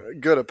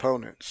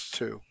opponents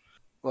too.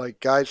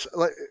 Like guys,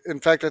 like in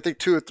fact, I think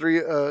 2 out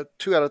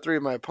of 3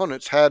 of my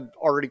opponents had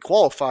already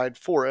qualified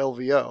for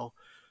LVO,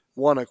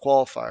 won a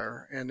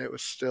qualifier, and it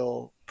was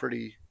still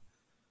pretty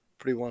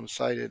one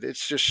sided.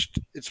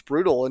 It's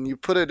brutal, and you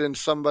put it in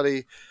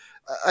somebody.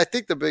 I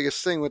think the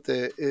biggest thing with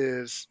it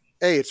is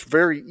it's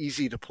very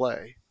easy to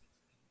play,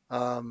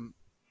 and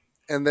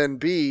then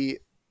B,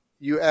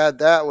 you add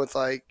that with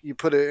like you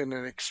put it in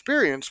an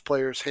experienced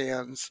player's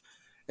hands,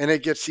 and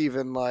it gets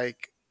even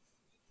like,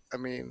 I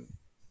mean,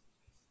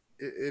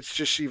 it's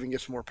just even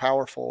gets more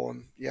powerful,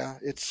 and yeah,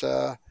 it's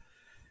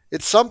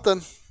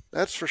something,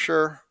 that's for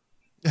sure.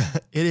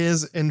 It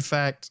is, in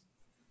fact,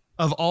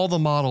 of all the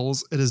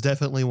models, it is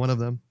definitely one of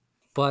them.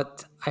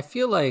 But I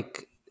feel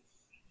like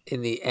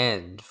in the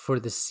end, for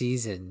the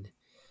season,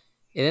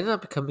 it ended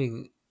up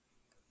becoming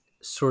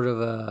sort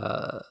of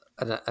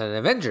an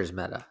Avengers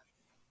meta.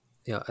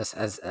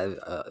 As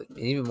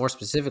even more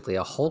specifically,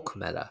 a Hulk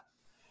meta.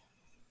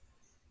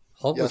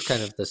 Hulk was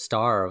kind of the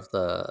star of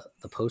the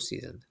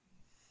postseason.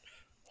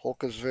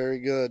 Hulk is very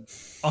good.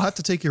 I'll have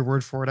to take your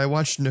word for it. I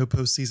watched no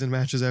postseason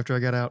matches after I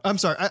got out. I'm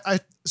sorry, I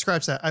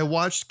scratched that. I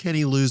watched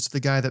Kenny lose to the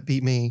guy that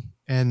beat me,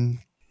 and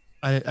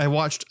I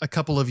watched a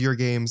couple of your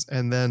games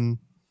and then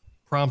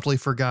promptly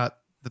forgot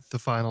that the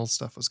final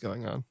stuff was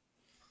going on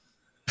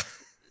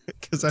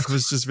because I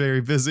was just very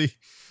busy.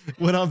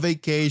 Went on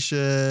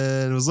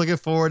vacation, was looking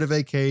forward to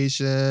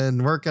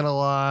vacation, working a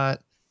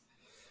lot.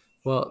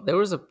 Well, there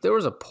was a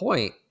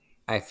point,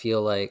 I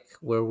feel like,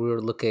 where we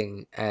were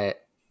looking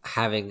at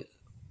having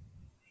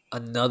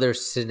another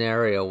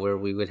scenario where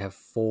we would have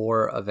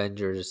 4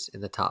 Avengers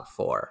in the top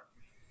 4.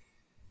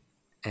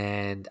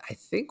 And I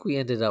think we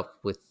ended up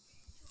with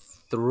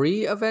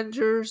 3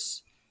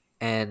 Avengers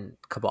and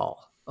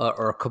Cabal,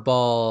 or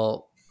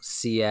Cabal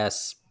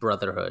CS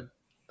Brotherhood,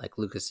 like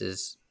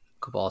Lucas's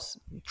Cabal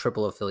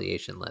triple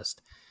affiliation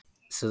list.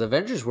 So the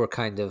Avengers were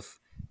kind of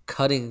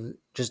cutting,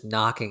 just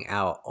knocking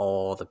out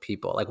all the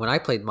people. Like when I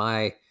played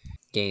my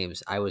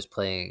games, I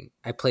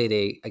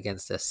played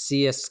against a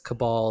CS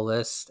Cabal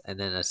list and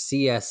then a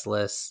CS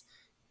list,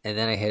 and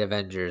then I hit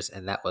Avengers,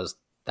 and that was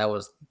the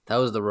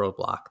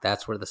roadblock.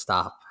 That's where the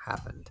stop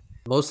happened.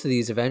 Most of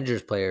these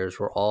Avengers players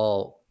were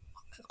all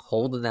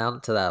holding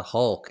out to that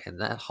Hulk, and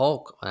that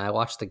Hulk, when I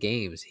watched the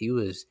games, he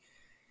was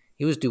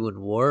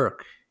doing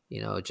work.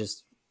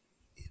 Just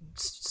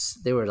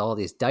there were all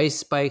these dice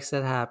spikes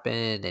that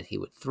happened, and he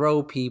would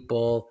throw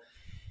people,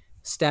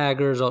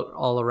 staggers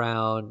all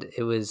around.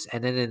 It was,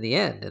 and then in the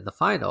end, in the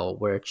final,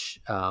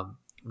 which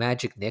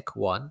Magic Nick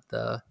won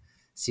the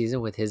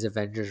season with his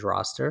Avengers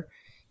roster.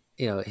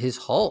 His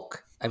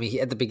Hulk. I mean,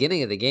 at the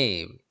beginning of the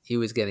game, he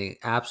was getting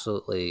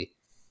absolutely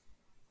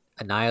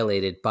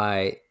annihilated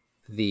by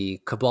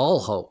the Cabal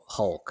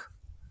Hulk.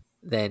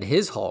 Then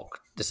his Hulk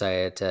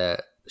decided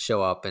to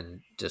show up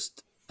and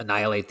just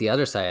annihilate the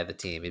other side of the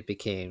team. It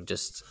became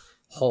just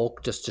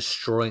Hulk just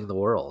destroying the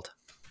world.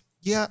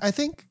 Yeah, I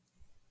think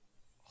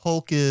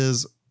Hulk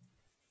is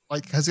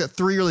has got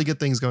three really good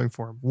things going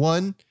for him.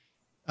 One,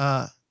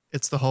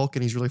 it's the Hulk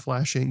and he's really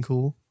flashy and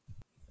cool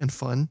and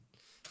fun.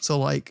 So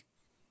like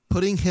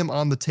putting him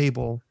on the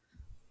table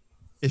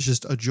is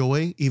just a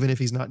joy, even if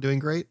he's not doing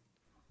great.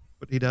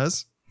 But he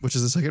does, which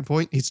is the second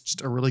point. He's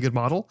just a really good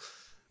model.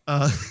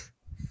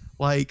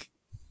 Like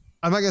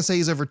I'm not gonna say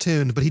he's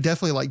overtuned, but he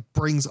definitely like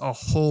brings a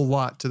whole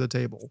lot to the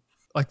table.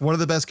 Like one of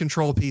the best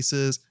control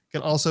pieces,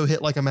 can also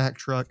hit like a Mack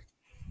truck.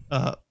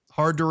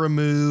 Hard to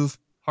remove,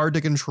 hard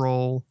to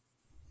control,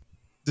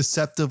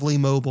 deceptively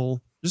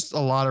mobile. Just a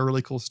lot of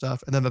really cool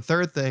stuff. And then the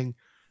third thing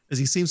is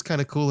he seems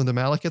kind of cool into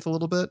Malekith a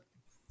little bit.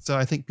 So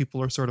I think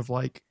people are sort of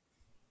like,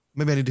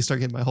 maybe I need to start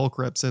getting my Hulk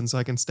reps in so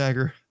I can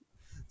stagger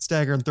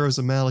and throw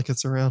some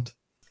Malekiths around.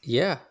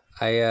 Yeah,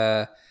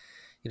 I've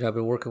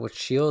been working with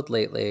Shield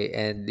lately,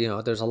 and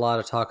there's a lot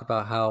of talk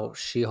about how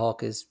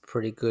She-Hulk is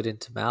pretty good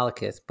into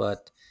Malekith,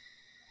 but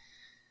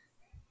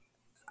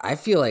I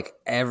feel like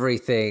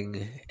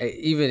everything,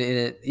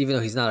 even though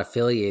he's not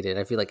affiliated,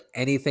 I feel like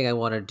anything I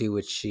want to do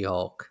with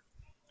She-Hulk,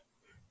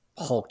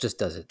 Hulk just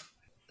does it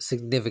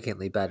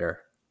significantly better.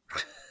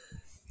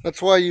 That's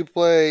why you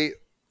play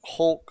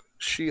Hulk,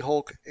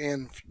 She-Hulk,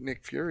 and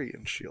Nick Fury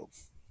in Shield.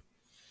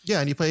 Yeah,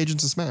 and you play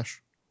Agents of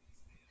Smash.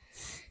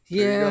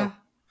 There you go.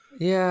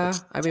 Yeah.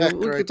 That's I tech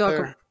mean, right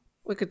there.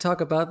 we could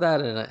talk about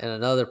that in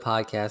another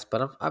podcast.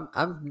 But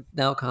I'm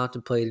now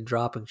contemplating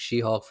dropping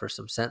She-Hulk for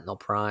some Sentinel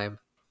Prime.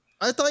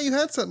 I thought you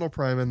had Sentinel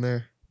Prime in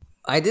there.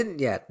 I didn't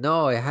yet.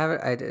 No, I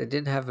haven't. I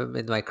didn't have him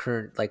in my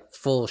current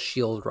full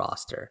Shield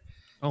roster.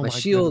 Oh My my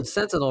Shield goodness.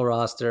 Sentinel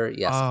roster,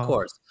 yes, of Oh,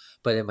 course.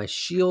 But in my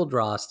Shield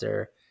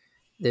roster,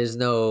 there's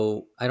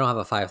no. I don't have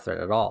a 5 threat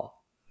at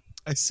all.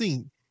 I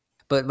see.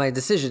 But my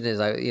decision is,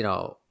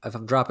 if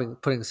I'm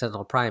putting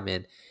Sentinel Prime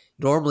in,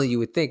 normally you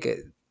would think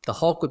the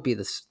Hulk would be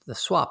the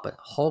swap, but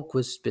Hulk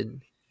was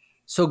been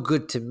so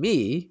good to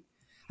me.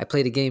 I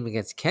played a game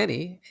against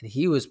Kenny, and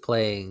he was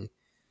playing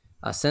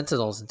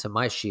Sentinels into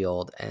my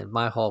Shield, and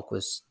my Hulk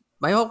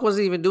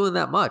wasn't even doing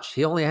that much.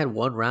 He only had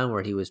one round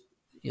where he was,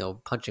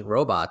 punching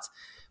robots,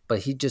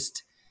 but he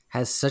just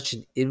has such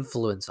an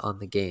influence on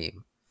the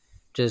game,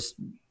 just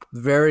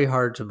very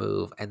hard to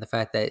move, and the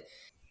fact that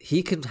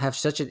he can have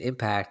such an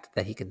impact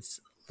that he can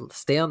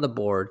stay on the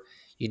board.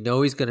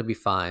 He's going to be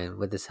fine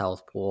with his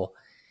health pool,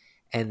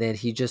 and then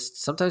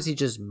sometimes he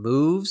just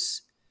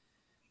moves,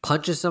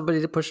 punches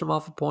somebody to push him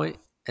off a point,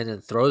 and then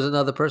throws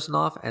another person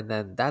off, and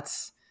then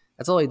that's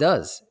all he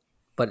does.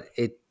 But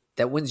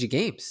that wins you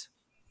games.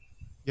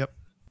 Yep.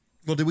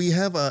 Well,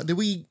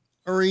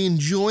 are we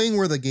enjoying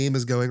where the game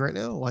is going right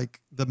now? Like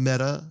the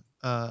meta,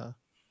 I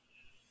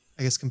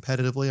guess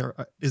competitively,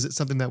 or is it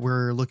something that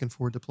we're looking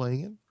forward to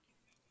playing in?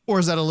 Or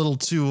is that a little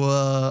too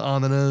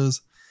on the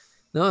nose?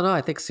 No,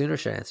 I think Sooner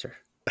should answer.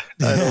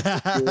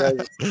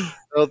 I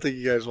don't think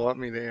you guys want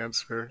me to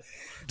answer.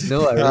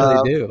 No, I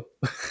really do.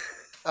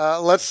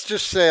 Let's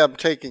just say I'm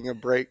taking a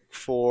break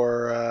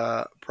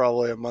for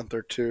probably a month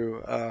or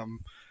two.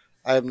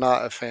 I am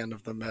not a fan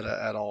of the meta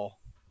at all.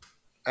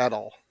 At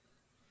all.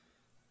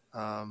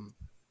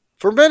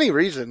 For many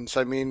reasons.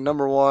 I mean,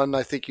 number one,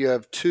 I think you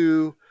have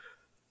two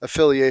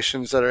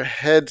affiliations that are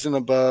heads and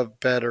above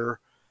better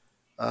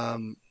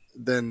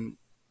than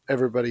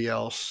everybody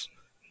else.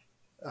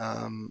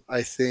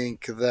 I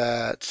think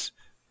that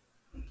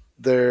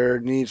there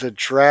needs a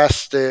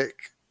drastic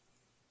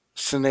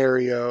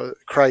scenario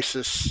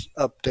crisis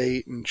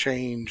update and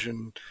change,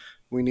 and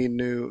we need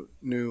new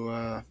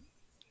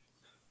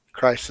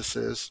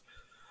crises.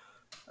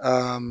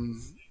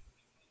 Um,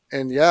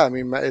 and yeah, I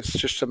mean, it's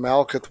just a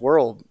Malekith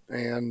world,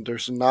 and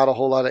there's not a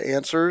whole lot of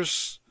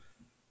answers.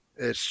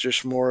 It's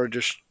just more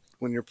just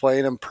when you're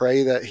playing him,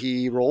 pray that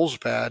he rolls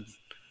bad,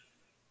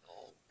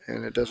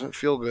 and it doesn't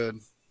feel good.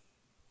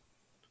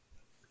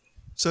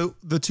 So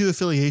the two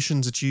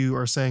affiliations that you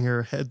are saying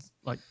are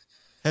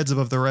heads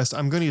above the rest.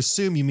 I'm going to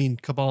assume you mean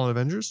Cabal and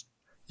Avengers.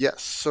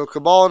 Yes. So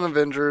Cabal and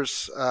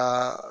Avengers,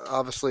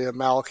 obviously a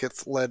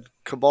Malekith led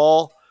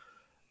Cabal.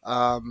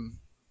 Um,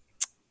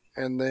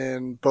 and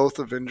then both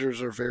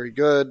Avengers are very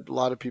good. A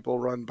lot of people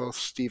run both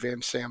Steve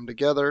and Sam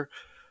together.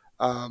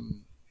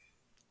 Um,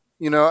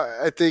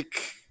 I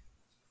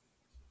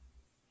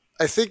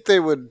think they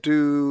would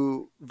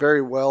do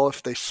very well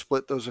if they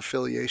split those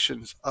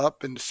affiliations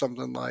up into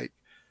something like,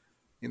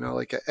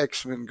 like an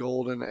X-Men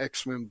Gold and an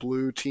X-Men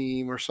Blue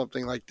team or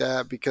something like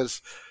that.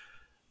 Because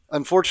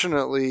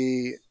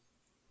unfortunately,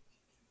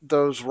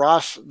 those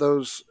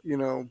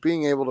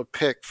being able to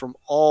pick from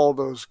all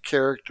those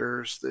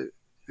characters, that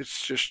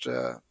it's just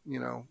the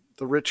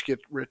rich get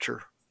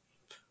richer.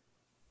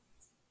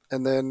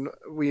 And then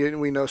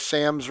we know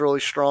Sam's really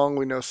strong.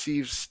 We know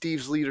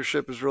Steve's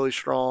leadership is really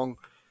strong.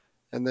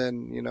 And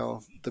then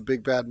the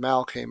big bad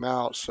Mal came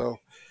out. So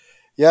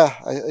yeah,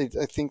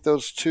 I think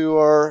those two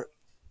are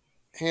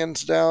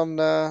hands down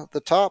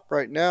the top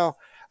right now.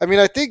 I mean,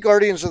 I think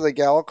Guardians of the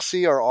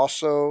Galaxy are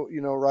also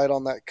right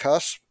on that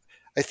cusp.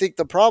 I think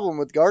the problem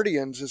with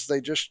Guardians is they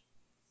just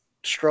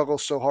struggle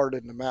so hard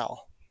in the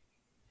Mal.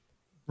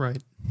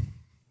 Right.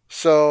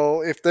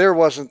 So if there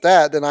wasn't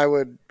that, then I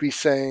would be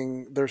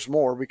saying there's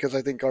more, because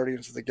I think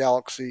Guardians of the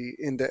Galaxy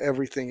into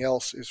everything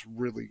else is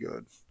really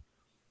good.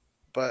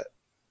 But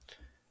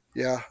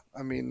yeah,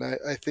 I mean,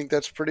 I think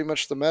that's pretty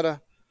much the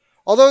meta.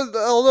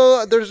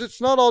 Although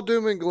it's not all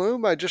doom and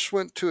gloom. I just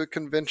went to a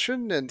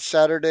convention, and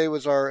Saturday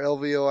was our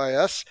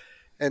LVOIS,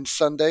 and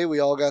Sunday we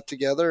all got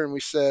together and we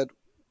said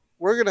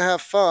we're gonna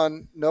have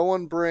fun. No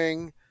one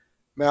bring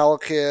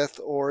Malekith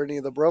or any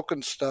of the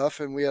broken stuff,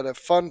 and we had a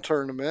fun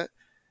tournament.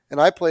 And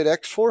I played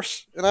X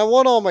Force, and I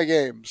won all my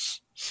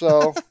games.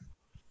 So,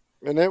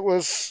 and it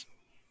was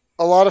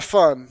a lot of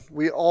fun.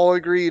 We all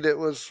agreed it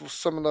was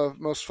some of the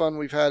most fun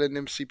we've had in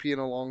MCP in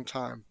a long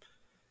time.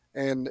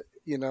 And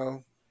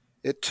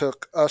it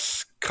took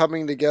us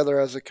coming together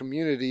as a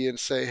community and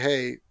say,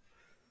 hey,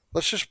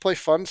 let's just play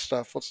fun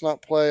stuff. Let's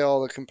not play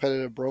all the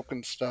competitive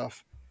broken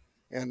stuff.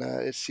 And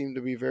it seemed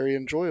to be very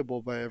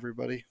enjoyable by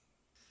everybody.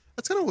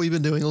 That's kind of what we've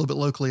been doing a little bit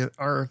locally in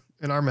our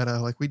meta.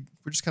 Like we're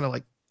just kind of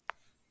like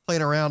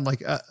playing around.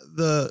 Like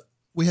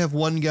we have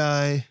one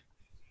guy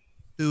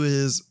who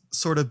is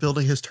sort of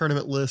building his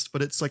tournament list,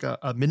 but it's like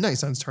a Midnight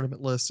Suns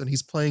tournament list, and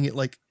he's playing it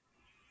like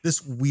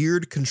this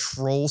weird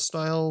control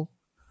style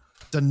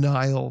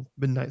denial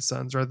Midnight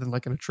Suns rather than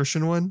like an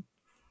attrition one.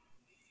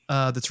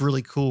 That's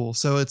really cool.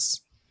 So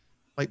it's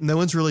like no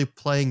one's really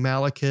playing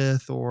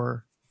Malekith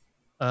or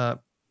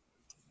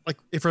like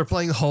if they're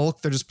playing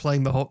Hulk, they're just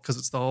playing the Hulk because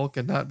it's the Hulk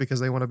and not because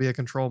they want to be a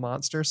control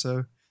monster.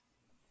 So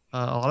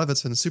a lot of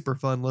it's been super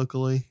fun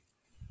locally,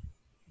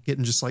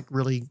 getting just like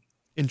really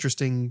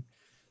interesting,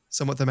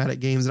 somewhat thematic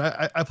games.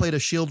 And I played a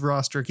Shield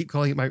roster. I keep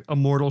calling it my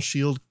Immortal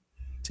Shield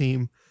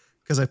team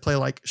because I play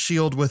like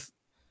Shield with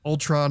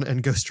Ultron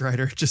and Ghost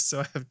Rider, just so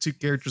I have two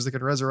characters that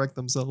can resurrect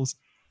themselves.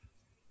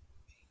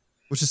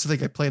 Which is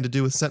something I plan to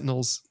do with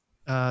Sentinels,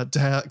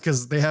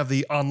 because they have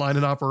the online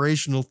and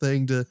operational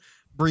thing to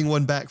bring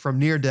one back from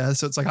near death.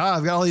 So it's like,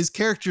 I've got all these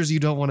characters you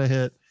don't want to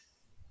hit.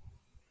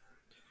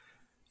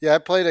 Yeah, I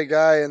played a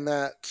guy in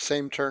that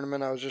same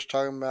tournament I was just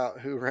talking about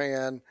who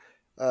ran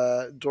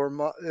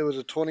it was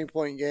a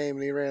 20-point game,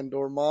 and he ran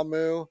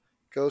Dormammu,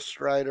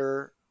 Ghost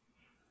Rider,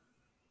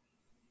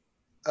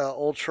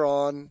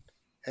 Ultron,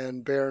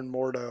 and Baron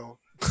Mordo.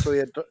 So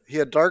he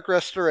had Dark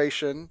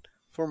Restoration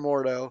for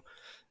Mordo.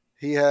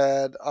 He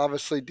had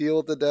obviously Deal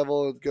with the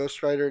Devil with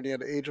Ghost Rider, and he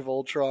had Age of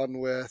Ultron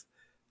with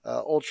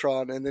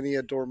Ultron, and then he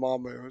had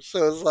Dormammu.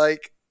 So it's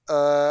like,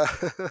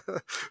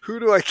 who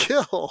do I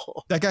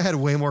kill? That guy had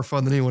way more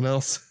fun than anyone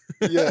else.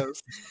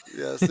 Yes,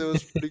 yes, it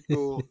was pretty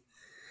cool.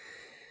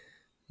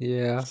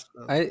 Yeah.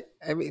 So, I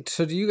mean,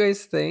 so do you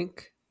guys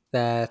think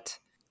that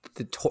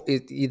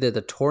either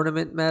the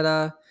tournament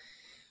meta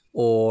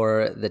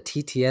or the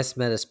TTS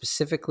meta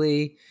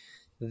specifically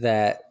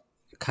that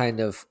kind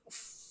of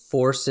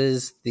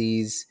forces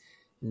these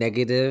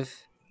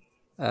negative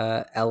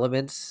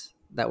elements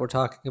that we're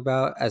talking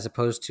about, as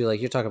opposed to,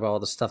 like, you're talking about all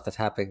the stuff that's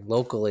happening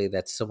locally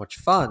that's so much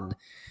fun,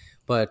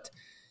 but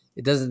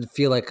it doesn't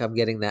feel like I'm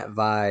getting that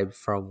vibe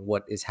from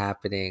what is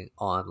happening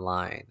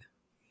online.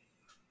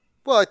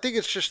 well, I think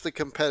it's just the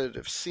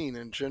competitive scene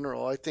in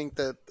general. I think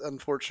that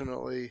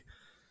unfortunately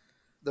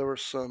there were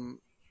some.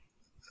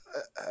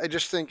 I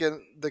just think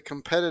in the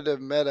competitive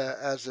meta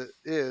as it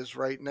is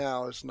right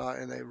now is not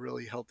in a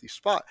really healthy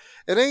spot,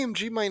 and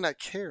AMG might not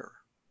care,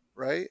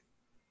 right?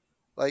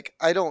 Like,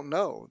 I don't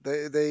know.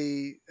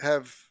 They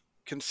have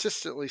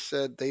consistently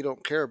said they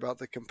don't care about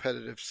the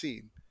competitive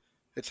scene.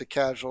 It's a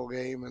casual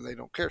game and they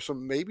don't care. So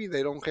maybe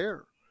they don't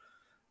care.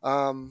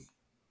 Um,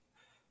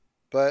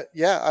 but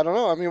yeah, I don't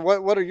know. I mean,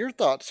 what are your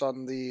thoughts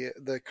on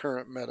the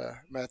current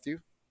meta, Matthew?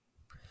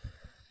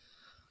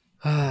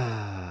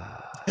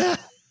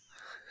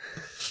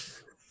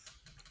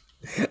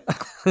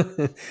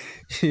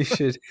 You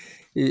should,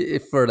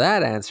 for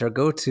that answer,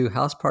 go to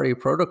House Party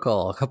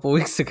Protocol a couple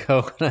weeks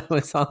ago when I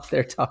was out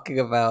there talking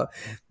about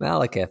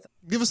Malekith.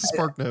 Give us the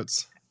spark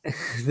notes.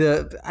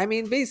 I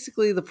mean,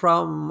 basically, the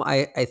problem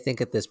I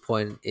think at this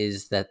point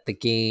is that the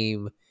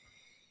game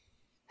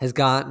has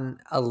gotten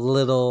a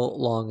little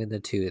long in the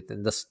tooth,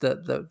 and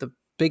the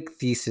big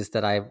thesis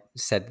that I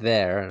said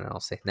there, and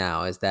I'll say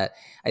now, is that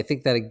I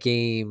think that a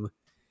game,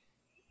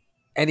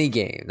 any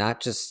game,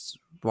 not just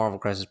Marvel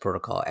Crisis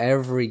Protocol,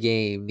 every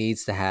game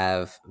needs to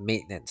have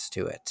maintenance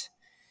to it.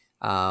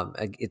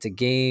 It's a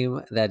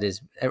game that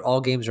is,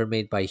 all games are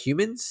made by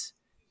humans,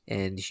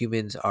 and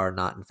humans are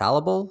not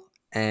infallible,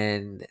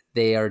 and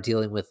they are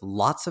dealing with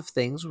lots of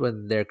things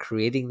when they're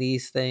creating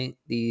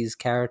these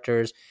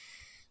characters,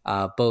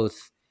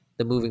 both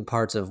the moving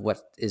parts of what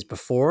is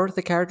before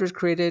the character is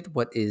created,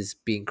 what is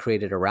being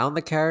created around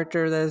the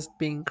character that is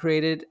being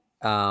created,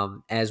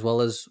 as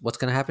well as what's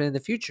going to happen in the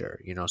future.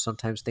 You know,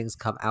 sometimes things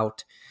come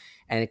out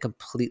and it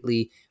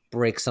completely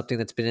breaks something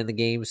that's been in the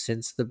game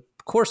since the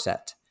core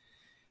set.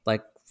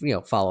 Like, you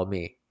know, follow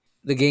me.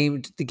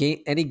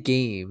 Any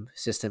game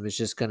system is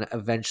just going to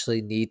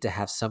eventually need to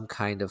have some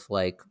kind of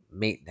like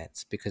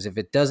maintenance, because if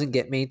it doesn't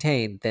get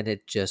maintained, then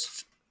it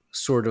just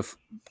sort of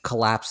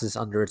collapses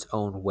under its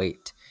own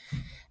weight.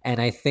 And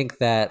I think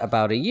that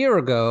about a year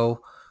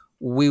ago,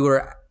 we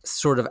were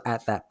sort of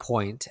at that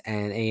point,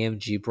 and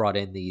AMG brought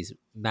in these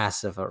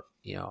massive,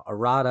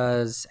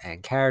 erratas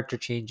and character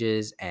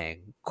changes and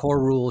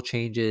core rule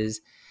changes.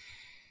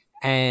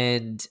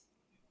 And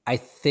I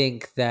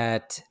think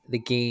that the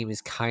game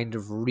is kind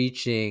of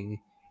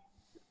reaching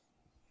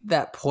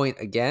that point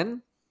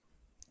again.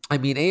 I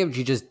mean,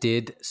 AMG just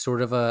did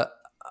sort of a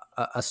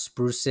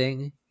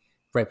sprucing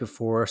right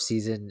before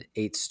season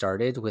 8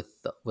 started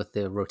with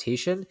the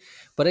rotation,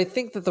 but I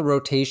think that the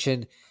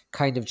rotation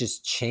kind of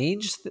just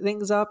changed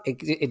things up.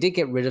 It did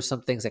get rid of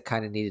some things that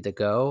kind of needed to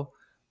go,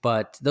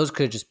 but those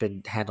could have just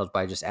been handled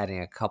by just adding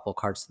a couple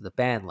cards to the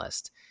ban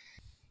list.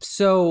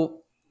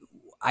 So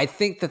I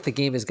think that the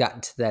game has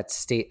gotten to that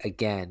state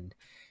again.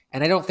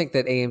 And I don't think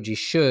that AMG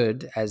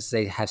should, as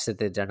they have said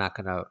that they're not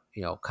going to,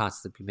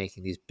 constantly be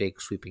making these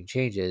big sweeping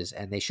changes,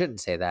 and they shouldn't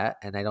say that.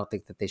 And I don't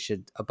think that they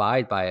should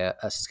abide by a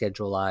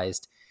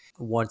schedulized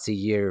once a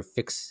year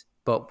fix,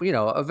 but,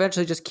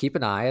 eventually just keep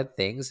an eye on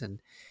things and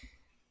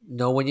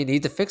know when you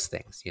need to fix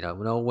things,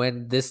 know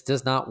when this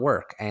does not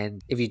work.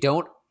 And if you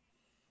don't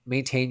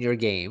maintain your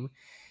game,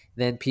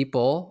 then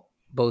people,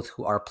 both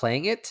who are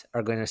playing it,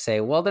 are going to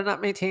say, well, they're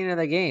not maintaining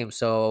the game.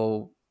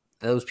 So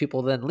those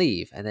people then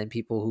leave. And then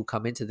people who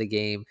come into the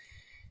game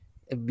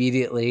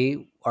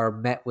immediately are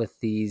met with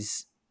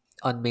these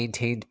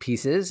unmaintained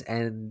pieces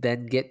and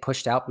then get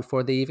pushed out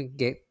before they even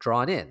get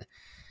drawn in.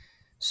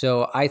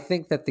 So I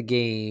think that the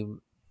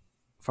game,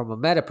 from a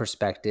meta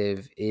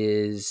perspective,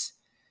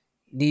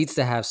 needs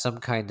to have some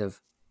kind of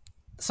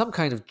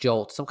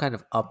jolt, some kind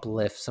of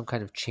uplift, some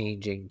kind of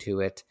changing to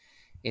it.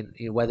 In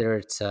whether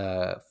it's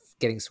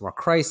getting some more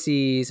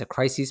crises, a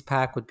crises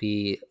pack would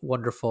be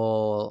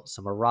wonderful.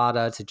 Some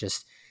errata to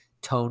just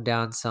tone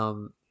down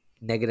some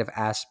negative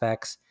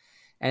aspects,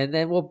 and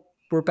then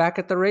we're back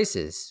at the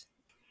races.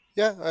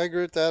 Yeah, I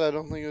agree with that. I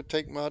don't think it would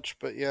take much,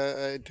 but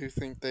yeah, I do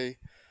think they,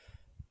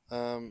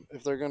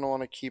 if they're going to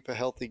want to keep a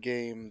healthy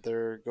game,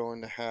 they're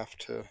going to have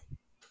to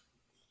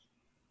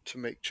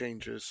make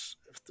changes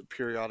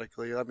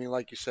periodically. I mean,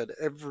 like you said,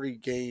 every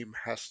game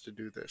has to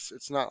do this.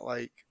 It's not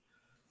like,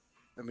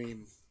 I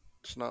mean,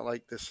 it's not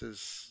like this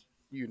is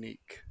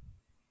unique.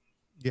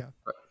 Yeah.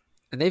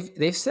 And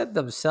they've said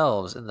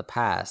themselves in the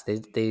past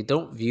they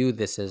don't view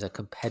this as a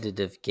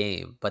competitive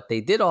game, but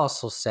they did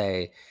also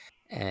say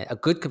a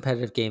good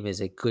competitive game is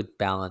a good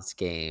balanced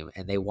game,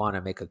 and they want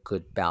to make a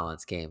good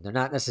balanced game. They're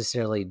not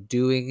necessarily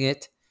doing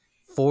it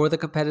for the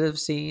competitive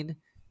scene,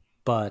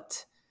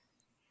 but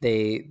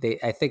they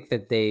I think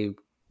that they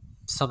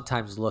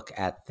sometimes look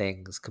at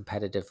things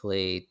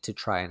competitively to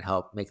try and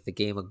help make the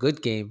game a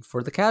good game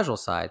for the casual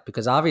side,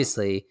 because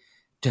obviously,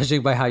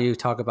 judging by how you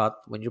talk about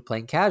when you're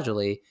playing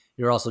casually,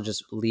 you're also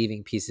just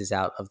leaving pieces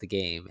out of the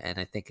game. And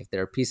I think if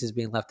there are pieces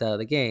being left out of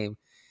the game,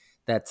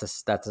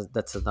 that's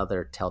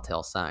another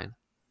telltale sign.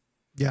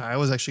 Yeah, I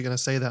was actually going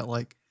to say that,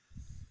 like,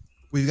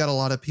 we've got a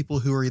lot of people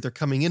who are either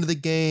coming into the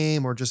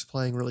game or just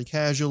playing really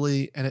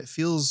casually, and it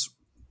feels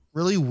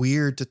really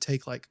weird to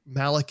take like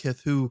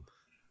Malekith, who,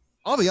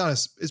 I'll be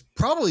honest, is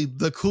probably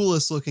the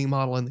coolest looking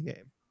model in the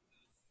game,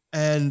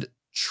 and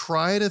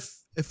try to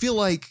I feel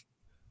like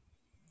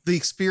the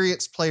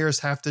experienced players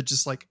have to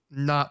just like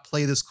not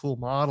play this cool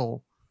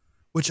model,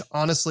 which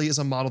honestly is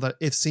a model that,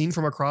 if seen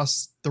from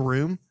across the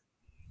room,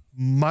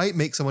 might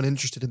make someone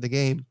interested in the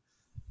game.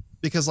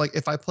 Because like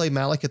if I play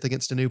Malekith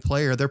against a new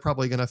player, they're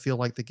probably going to feel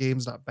like the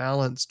game's not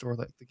balanced, or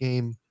like the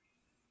game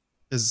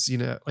is,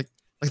 like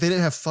they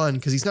didn't have fun,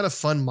 because he's not a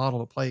fun model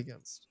to play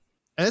against.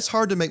 And it's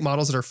hard to make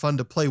models that are fun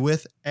to play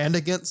with and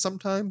against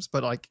sometimes,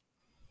 but like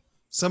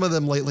some of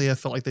them lately, I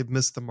felt like they've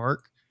missed the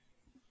mark.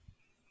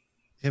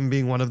 Him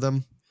being one of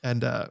them.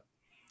 And I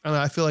don't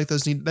know, I feel like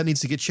that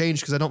needs to get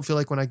changed, because I don't feel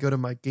like when I go to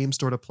my game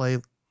store to play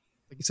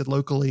like you said,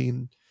 locally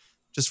and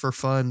just for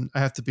fun, I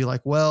have to be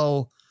like,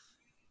 well,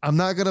 I'm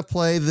not gonna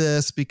play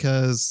this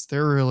because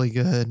they're really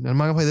good. And I'm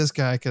not gonna play this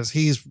guy because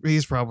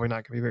he's probably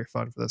not gonna be very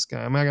fun for this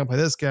guy. I'm not gonna play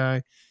this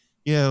guy.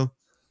 You know,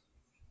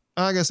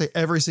 I'm not gonna say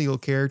every single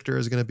character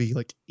is gonna be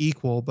like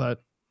equal,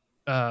 but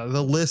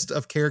the list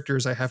of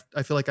characters I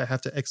feel like I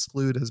have to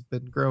exclude has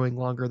been growing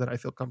longer than I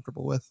feel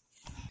comfortable with.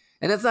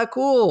 And it's not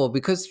cool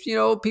because,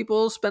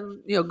 people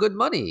spend, good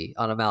money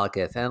on a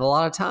Malekith and a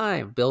lot of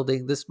time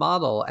building this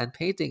model and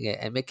painting it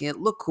and making it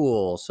look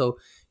cool. So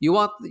you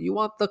want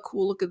the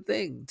cool looking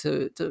thing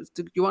to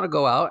you want to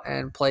go out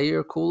and play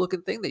your cool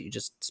looking thing that you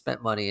just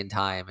spent money and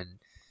time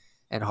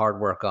and hard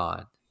work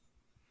on.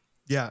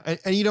 Yeah,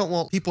 and you don't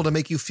want people to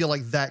make you feel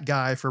like that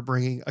guy for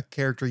bringing a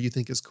character you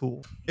think is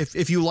cool.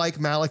 If you like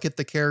Malekith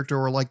the character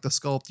or like the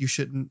sculpt, you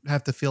shouldn't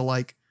have to feel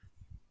like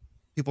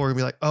people are gonna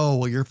be like, oh,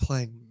 well, you're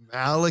playing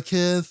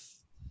Malekith.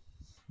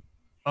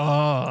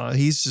 Oh,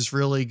 he's just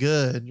really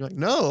good. You're like,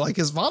 no, like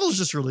his model's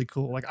just really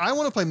cool. Like I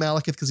want to play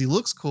Malekith because he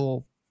looks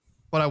cool,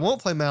 but I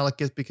won't play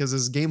Malekith because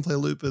his gameplay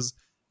loop is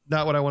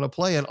not what I want to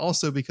play, and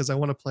also because I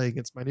want to play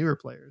against my newer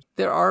players.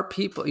 There are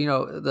people,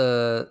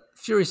 the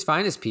Fury's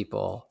Finest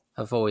people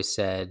have always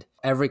said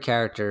every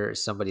character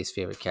is somebody's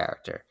favorite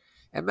character.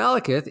 And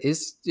Malekith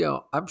is,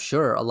 I'm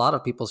sure a lot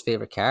of people's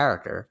favorite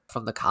character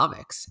from the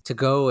comics. To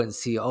go and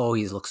see, oh,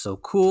 he looks so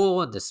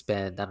cool, and to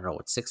spend, I don't know,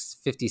 what,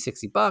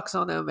 $50-$60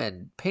 on him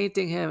and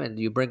painting him, and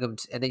then you bring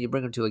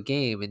him to a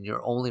game, and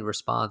your only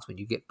response when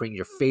you bring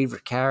your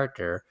favorite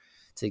character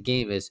to the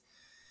game is,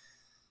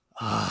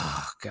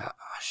 oh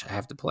gosh, I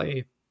have to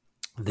play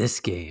this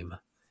game.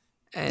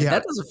 And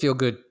that doesn't feel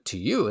good to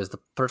you as the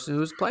person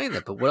who's playing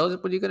it. But what are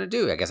you going to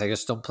do? I guess I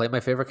just don't play my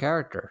favorite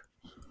character.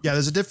 Yeah,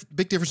 there's a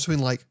big difference between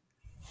like,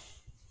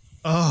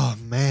 oh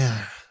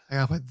man, I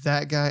gotta play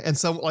that guy, and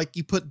some like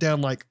you put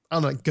down like, I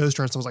don't know, like Ghost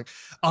Rider. Someone's like,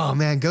 oh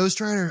man,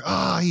 Ghost Rider,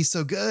 oh he's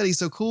so good, he's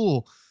so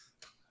cool.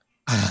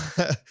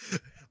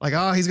 Like,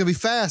 oh, he's gonna be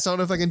fast. I don't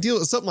know if I can deal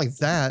with something like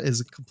that.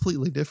 Is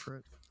completely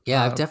different.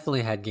 Yeah, I've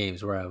definitely had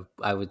games where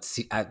I would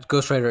see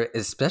Ghost Rider,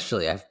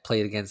 especially. I've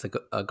played against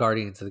the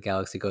Guardians of the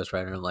Galaxy Ghost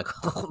Rider, and I'm like,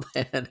 oh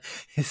man,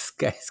 this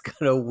guy's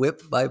gonna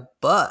whip my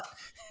butt,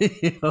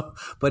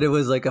 But it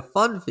was like a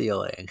fun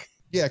feeling.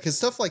 Yeah, because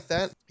stuff like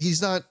that, he's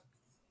not.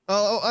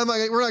 Oh,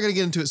 we're not gonna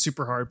get into it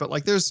super hard, but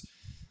like, there's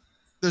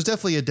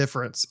definitely a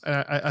difference.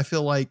 I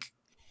feel like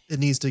it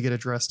needs to get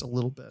addressed a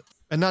little bit,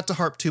 and not to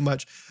harp too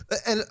much.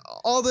 And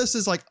all this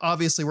is like,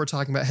 obviously we're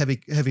talking about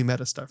heavy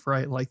meta stuff,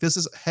 right? Like this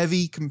is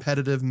heavy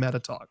competitive meta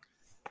talk.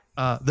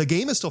 The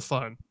game is still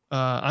fun.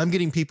 I'm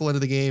getting people into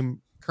the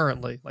game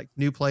currently, like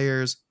new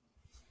players,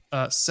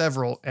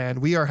 several,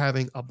 and we are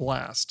having a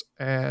blast.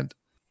 And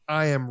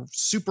I am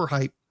super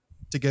hyped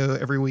to go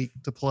every week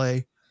to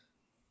play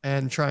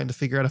and trying to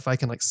figure out if I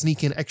can like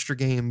sneak in extra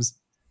games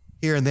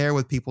here and there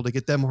with people to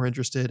get them more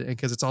interested. And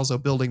because it's also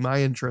building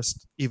my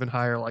interest even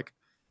higher, like,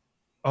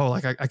 oh,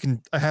 like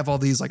I have all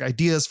these like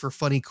ideas for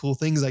funny, cool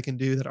things I can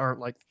do that aren't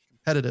like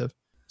competitive.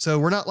 So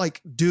we're not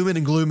like dooming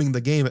and glooming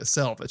the game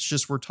itself. It's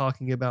just, we're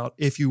talking about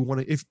if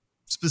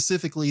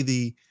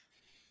specifically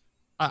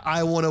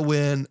I want to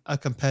win a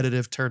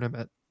competitive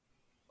tournament,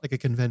 like a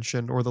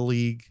convention or the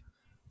league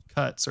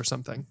cuts or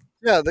something.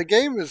 Yeah, the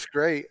game is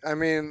great. I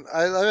mean,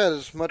 I had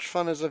as much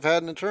fun as I've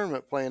had in a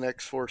tournament playing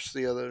X-Force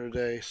the other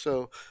day.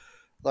 So,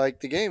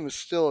 like, the game is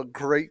still a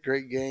great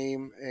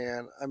game.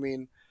 And, I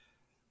mean,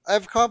 I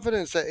have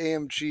confidence that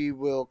AMG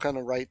will kind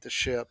of right the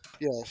ship.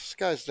 Yes,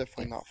 Sky's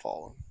definitely not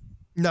falling.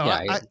 No,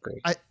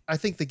 Yeah, I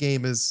think the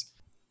game is,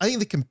 I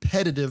think the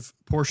competitive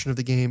portion of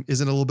the game is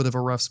in a little bit of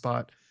a rough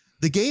spot.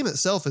 The game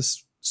itself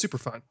is super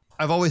fun.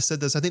 I've always said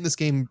this. I think this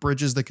game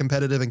bridges the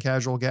competitive and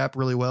casual gap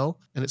really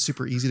well, and it's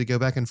super easy to go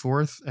back and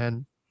forth.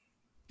 And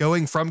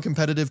going from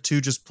competitive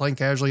to just playing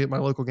casually at my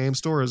local game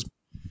store is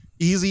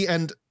easy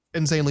and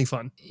insanely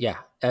fun. Yeah,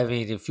 I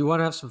mean, if you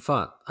want to have some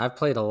fun, I've been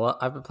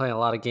playing a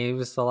lot of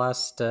games the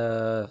last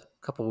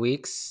couple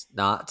weeks,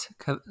 not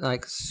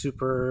like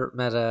super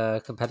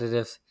meta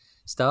competitive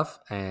stuff.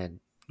 And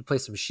you play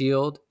some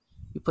Shield,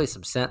 you play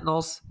some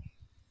Sentinels.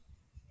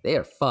 They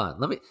are fun.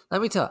 Let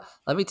me tell.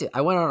 I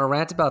went on a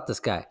rant about this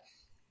guy,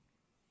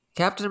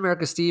 Captain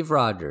America Steve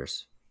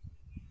Rogers.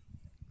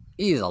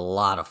 He's a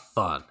lot of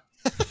fun.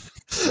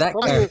 That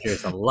character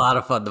is a lot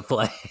of fun to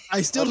play.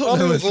 I still don't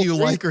know if you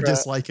like or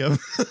dislike him.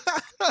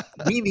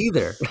 Me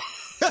neither.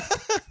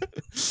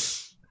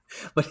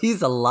 But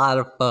he's a lot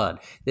of fun.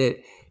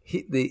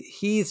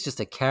 He's just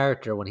a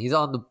character when he's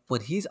on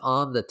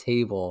the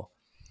table.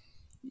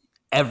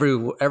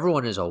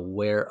 Everyone is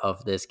aware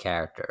of this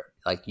character.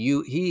 Like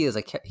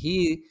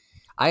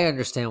I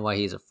understand why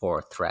he's a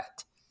fourth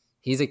threat.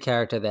 He's a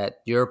character that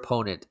your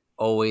opponent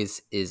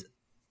always is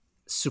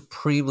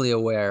supremely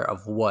aware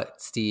of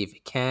what Steve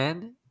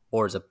can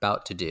or is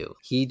about to do.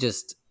 He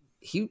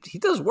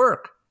does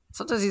work.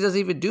 Sometimes he doesn't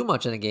even do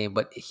much in a game,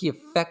 but he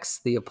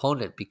affects the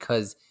opponent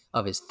because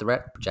of his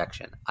threat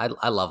projection.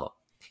 I love him.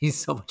 He's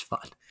so much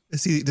fun.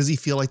 Does he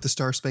feel like the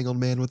Star Spangled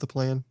Man with the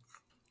plan?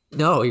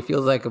 No, he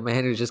feels like a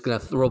man who's just going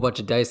to throw a bunch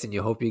of dice and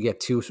you hope you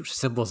get 2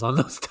 symbols on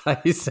those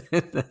dice.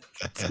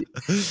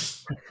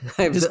 His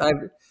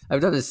I've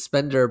done a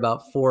spender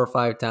about 4 or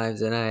 5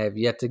 times and I have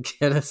yet to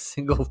get a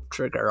single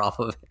trigger off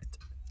of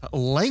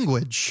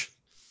language.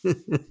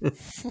 it.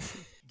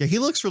 Yeah, he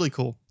looks really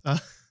cool.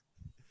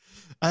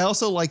 I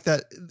also like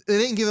that they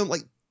didn't give him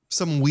like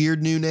some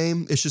weird new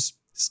name. It's just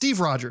Steve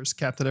Rogers,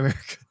 Captain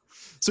America.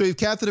 So we have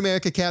Captain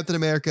America,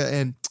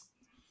 and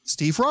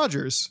Steve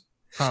Rogers,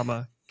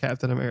 comma,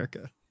 Captain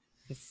America.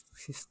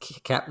 It's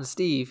Captain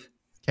Steve.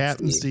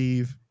 Captain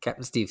Steve.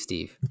 Captain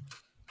Steve.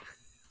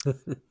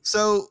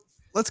 So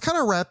let's kind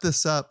of wrap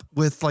this up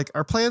with like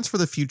our plans for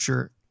the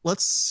future.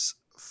 Let's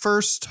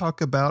first talk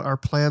about our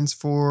plans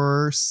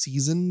for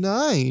season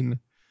 9.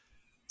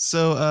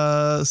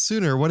 So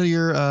Sooner, what are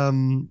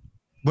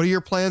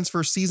your plans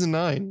for season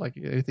 9? Like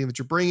anything that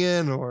you're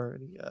bringing or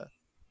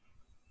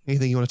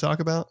anything you want to talk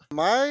about?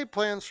 My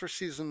plans for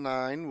season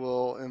 9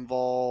 will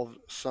involve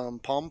some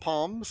pom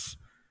poms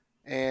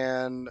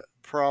and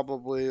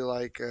probably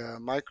like a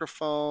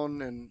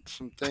microphone and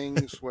some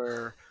things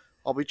where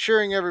I'll be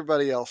cheering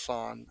everybody else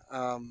on.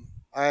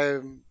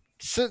 I'm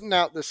sitting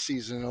out this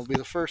season. It'll be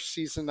the first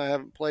season I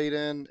haven't played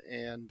in,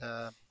 and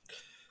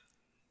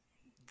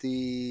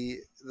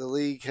the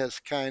league has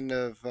kind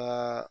of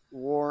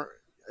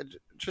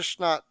just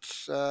not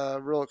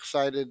real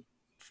excited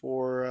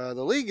for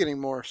the league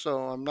anymore.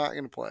 So I'm not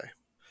going to play.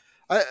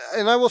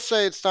 I will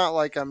say it's not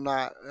like I'm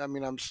not. I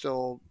mean, I'm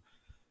still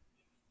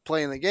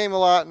playing the game a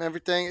lot and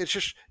everything. It's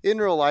just in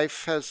real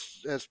life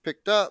has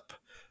picked up.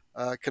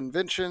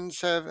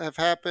 Conventions have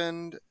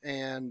happened,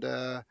 and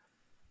the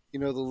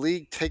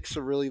league takes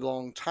a really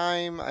long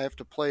time. I have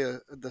to play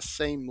the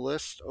same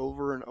list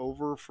over and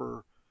over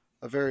for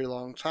a very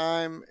long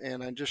time,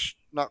 and I'm just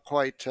not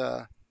quite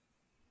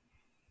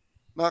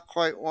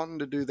wanting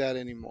to do that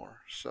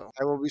anymore. So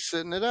I will be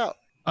sitting it out.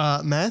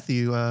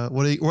 Matthew,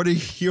 what are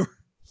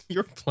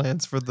your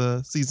plans for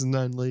the season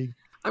 9 league?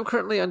 I'm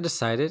currently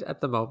undecided at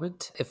the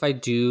moment. If I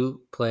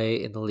do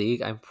play in the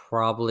league, I'm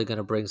probably going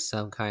to bring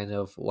some kind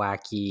of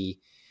wacky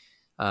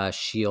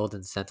shield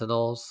and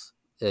sentinels.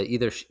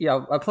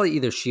 I'll play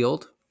either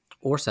shield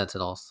or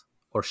sentinels,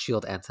 or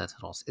shield and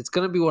sentinels. It's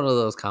going to be one of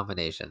those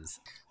combinations.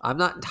 I'm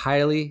not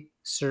entirely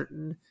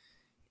certain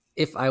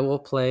if I will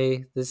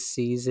play this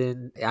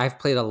season. I've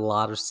played a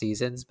lot of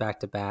seasons back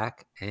to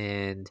back,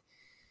 and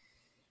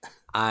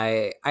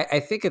I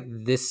think at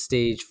this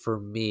stage for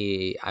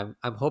me, I'm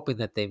hoping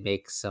that they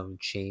make some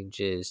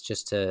changes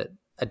just to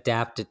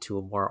adapt it to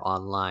a more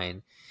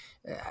online.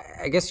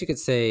 I guess you could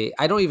say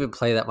I don't even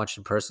play that much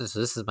in person, so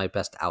this is my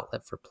best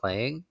outlet for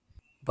playing.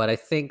 But I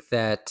think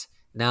that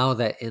now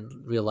that in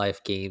real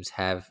life games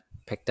have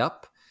picked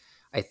up,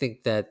 I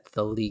think that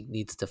the league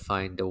needs to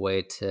find a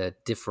way to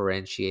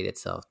differentiate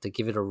itself, to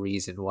give it a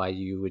reason why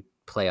you would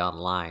play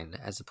online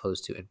as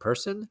opposed to in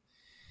person.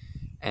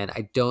 And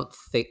I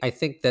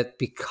think that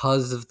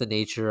because of the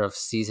nature of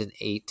season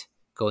 8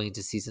 going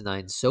into season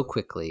 9 so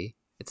quickly,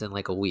 it's in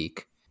like a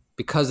week,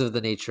 because of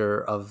the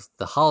nature of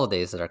the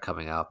holidays that are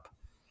coming up,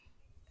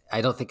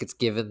 I don't think it's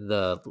given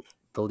the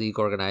league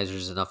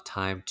organizers enough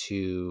time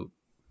to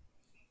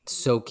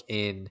soak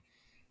in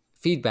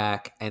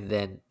feedback and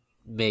then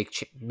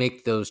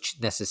make those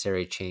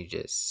necessary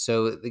changes.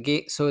 So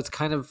it's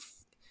kind of,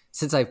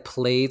 since I've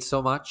played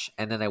so much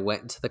and then I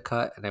went into the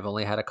cut and I've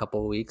only had a couple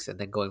of weeks and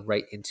then going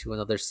right into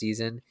another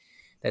season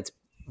that's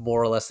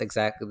more or less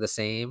exactly the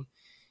same,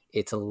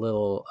 it's a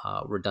little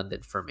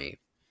redundant for me.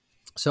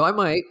 So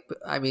I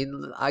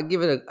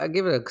give it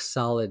a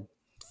solid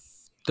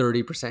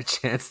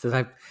 30% chance that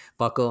I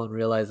buckle and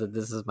realize that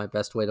this is my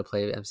best way to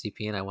play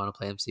MCP and I want to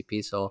play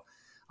MCP, so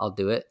I'll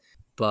do it.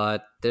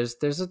 But there's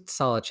a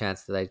solid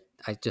chance that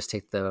I just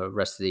take the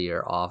rest of the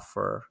year off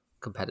for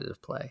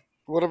competitive play.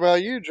 What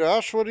about you,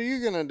 Josh? What are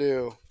you gonna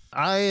do?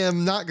 I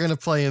am not going to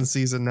play in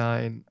season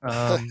 9.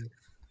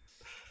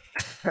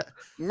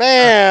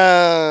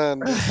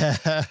 Man,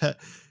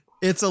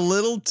 It's a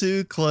little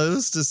too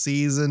close to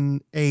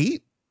season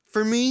 8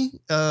 for me.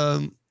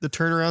 The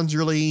turnaround's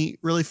really,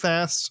 really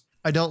fast.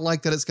 I don't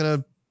like that it's going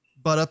to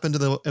butt up into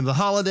the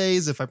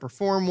holidays if I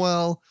perform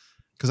well,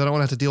 because I don't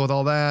want to have to deal with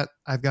all that.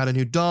 I've got a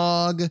new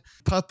dog,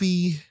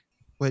 puppy,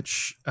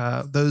 which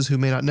those who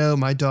may not know,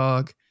 my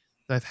dog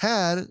that I've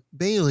had,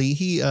 Bailey,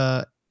 he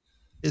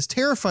is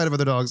terrified of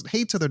other dogs,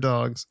 hates other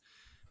dogs.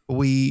 But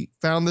we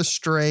found this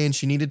stray and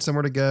she needed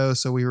somewhere to go,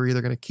 so we were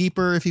either going to keep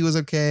her if he was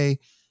okay,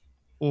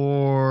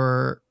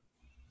 or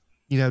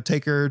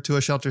take her to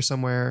a shelter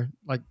somewhere,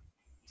 like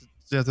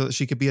so that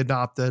she could be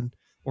adopted,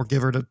 or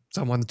give her to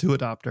someone to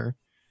adopt her.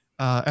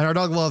 And our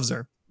dog loves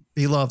her.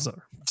 He loves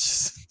her.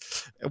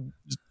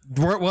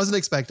 Wasn't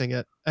expecting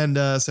it, and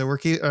so we're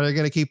going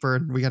to keep her,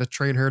 and we got to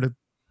train her to,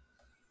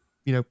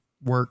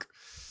 work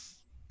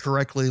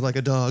correctly like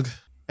a dog.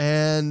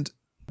 And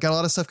got a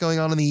lot of stuff going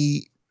on in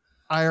the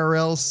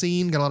IRL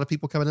scene. Got a lot of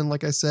people coming in,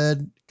 like I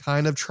said,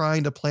 kind of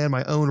trying to plan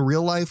my own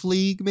real life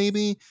league,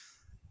 maybe.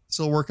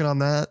 Still working on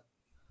that.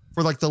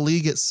 For like the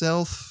league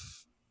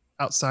itself,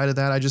 outside of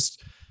that,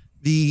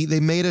 they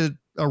made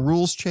a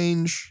rules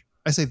change.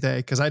 I say they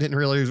because I didn't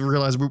really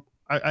realize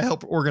I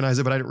helped organize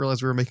it, but I didn't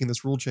realize we were making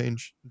this rule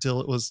change until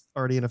it was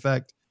already in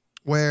effect,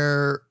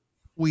 where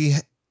we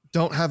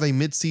don't have a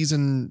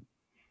mid-season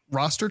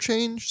roster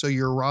change. So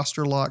you're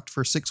roster locked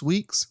for 6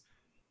 weeks.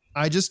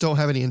 I just don't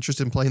have any interest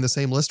in playing the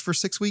same list for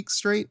 6 weeks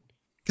straight.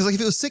 Because like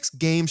if it was 6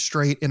 games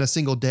straight in a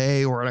single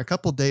day or in a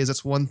couple days,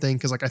 that's one thing.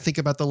 Because like I think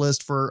about the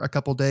list for a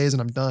couple days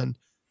and I'm done.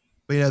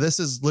 But this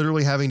is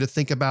literally having to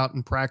think about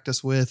and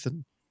practice with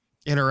and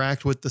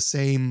interact with the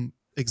same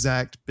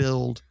exact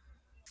build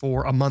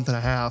for a month and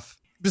a half.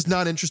 Just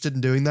not interested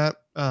in doing that.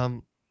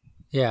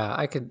 Yeah,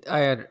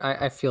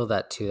 I feel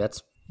that too.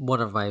 That's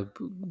one of my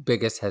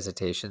biggest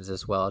hesitations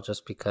as well,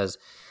 just because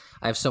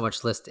I have so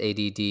much list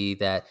ADD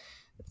that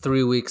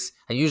 3 weeks,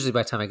 and usually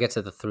by the time I get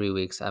to the 3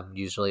 weeks, I'm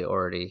usually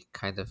already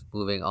kind of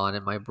moving on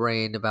in my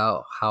brain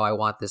about how I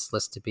want this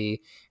list to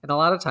be. And a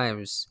lot of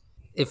times,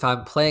 if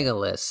I'm playing a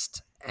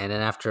list and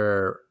then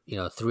after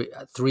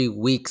 3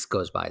 weeks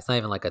goes by, it's not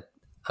even like a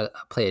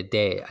play a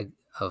day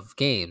of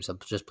games. I'm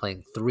just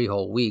playing 3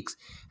 whole weeks,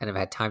 and I've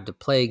had time to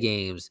play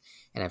games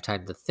and I've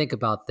time to think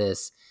about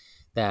this.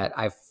 That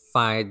I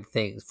find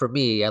things, for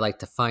me, I like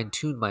to fine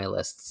tune my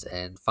lists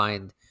and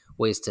find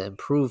ways to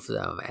improve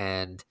them,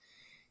 and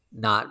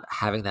not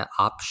having that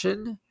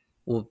option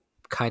will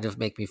kind of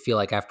make me feel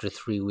like after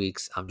 3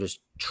 weeks, I'm just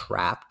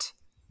trapped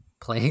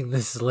playing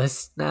this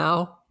list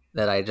now,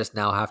 that I just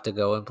now have to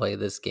go and play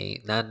this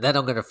game. Then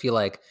I'm going to feel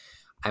like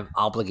I'm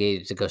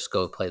obligated to just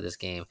go play this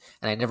game.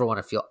 And I never want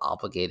to feel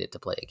obligated to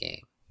play a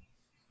game.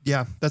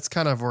 Yeah, that's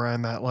kind of where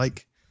I'm at.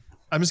 Like,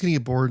 I'm just going to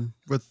get bored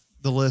with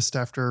the list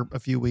after a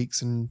few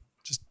weeks and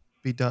just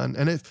be done.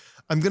 And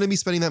if I'm going to be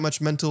spending that much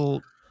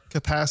mental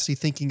capacity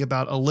thinking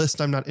about a list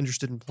I'm not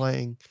interested in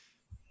playing,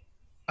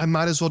 I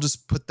might as well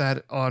just put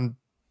that on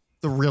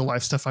the real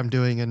life stuff I'm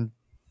doing and,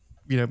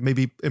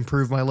 maybe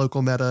improve my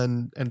local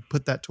meta and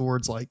put that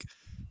towards like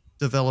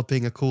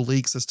developing a cool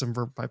league system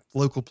for my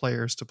local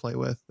players to play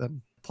with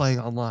than playing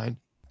online.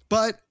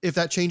 But if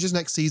that changes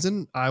next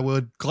season, I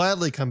would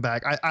gladly come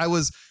back. I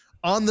was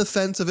on the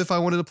fence of if I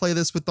wanted to play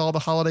this with all the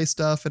holiday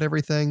stuff and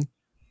everything.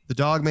 The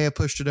dog may have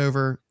pushed it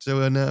over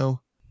to a no,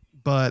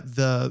 but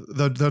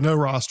the no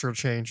roster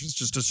change is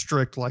just a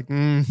strict like,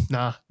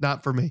 nah,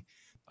 not for me.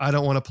 I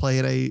don't want to play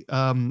in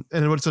and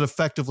it's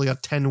effectively a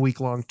 10-week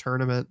long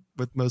tournament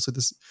with mostly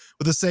this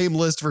with the same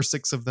list for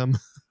 6 of them.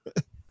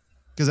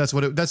 Because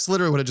that's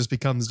literally what it just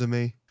becomes to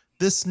me.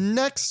 This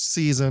next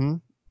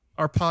season,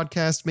 our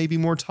podcast may be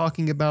more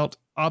talking about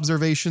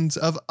observations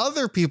of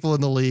other people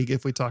in the league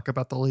if we talk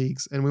about the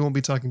leagues, and we won't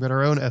be talking about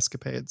our own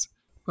escapades.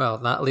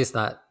 Well, at least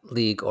not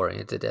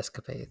league-oriented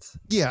escapades.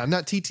 Yeah,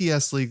 not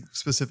TTS League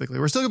specifically.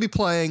 We're still going to be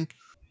playing.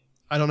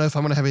 I don't know if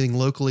I'm going to have anything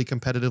locally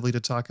competitively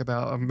to talk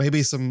about.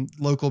 Maybe some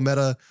local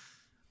meta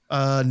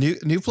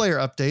new player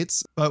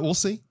updates, but we'll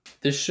see.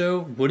 This show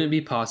wouldn't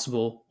be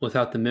possible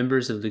without the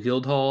members of the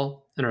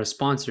Guildhall and our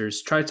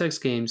sponsors,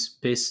 Tritex Games,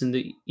 based in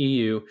the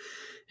EU,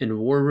 and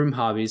War Room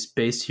Hobbies,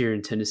 based here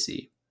in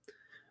Tennessee.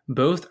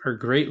 Both are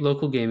great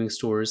local gaming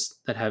stores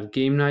that have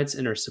game nights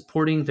and are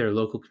supporting their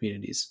local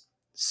communities.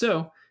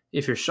 So,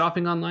 if you're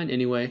shopping online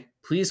anyway,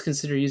 please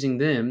consider using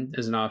them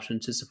as an option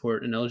to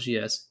support an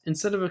LGS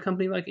instead of a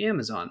company like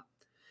Amazon.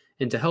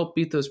 And to help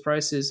beat those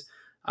prices,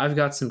 I've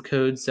got some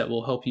codes that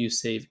will help you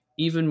save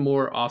even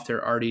more off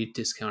their already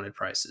discounted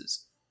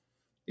prices.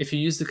 If you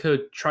use the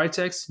code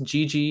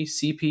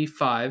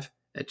TritexGGCP5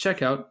 at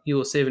checkout, you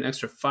will save an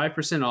extra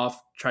 5%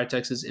 off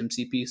Tritex's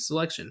MCP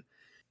selection.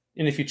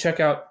 And if you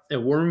check out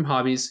at War Room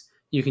Hobbies,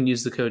 you can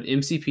use the code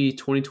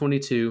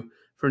MCP2022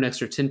 for an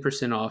extra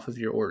 10% off of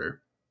your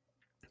order.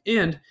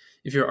 And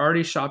if you're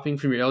already shopping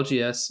from your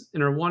LGS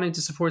and are wanting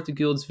to support the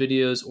Guild's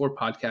videos or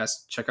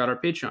podcasts, check out our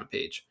Patreon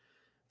page.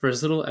 For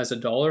as little as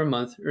 $1 a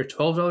month or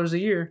 $12 a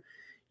year,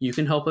 you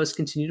can help us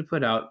continue to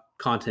put out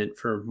content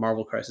for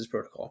Marvel Crisis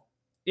Protocol.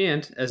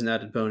 And as an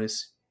added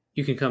bonus,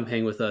 you can come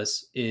hang with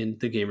us in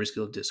the Gamers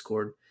Guild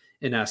Discord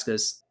and ask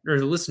us or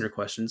the listener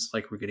questions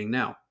like we're getting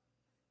now.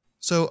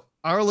 So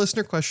our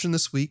listener question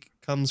this week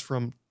comes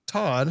from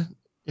Todd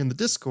in the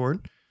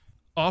Discord.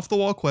 Off the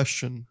wall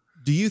question.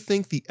 Do you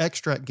think the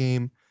extract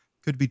game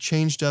could be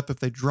changed up if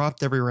they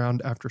dropped every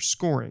round after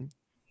scoring?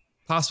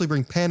 Possibly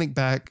bring Panic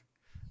back.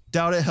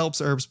 Doubt it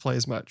helps Herbs play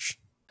as much.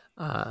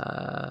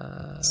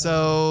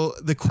 So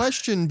the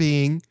question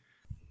being,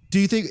 do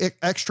you think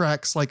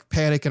extracts like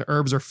Panic and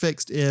Herbs are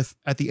fixed if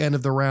at the end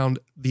of the round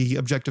the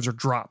objectives are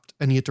dropped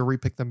and you have to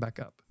repick them back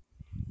up?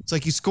 It's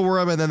like you score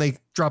them and then they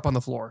drop on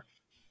the floor.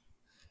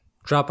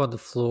 Drop on the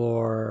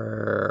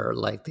floor,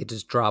 like they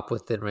just drop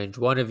within range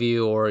 1 of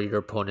you, or your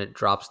opponent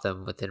drops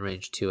them within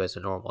range 2 as a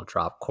normal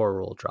drop, core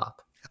rule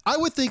drop. I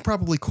would think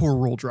probably core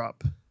rule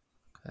drop.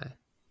 Okay.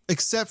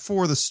 Except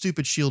for the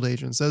stupid shield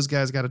agents. Those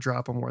guys got to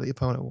drop them where the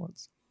opponent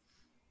wants.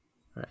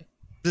 Right.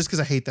 Just because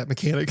I hate that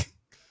mechanic.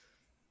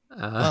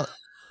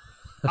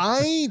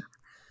 I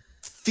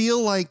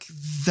feel like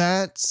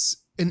that's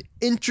an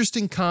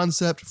interesting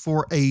concept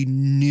for a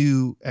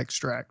new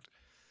extract.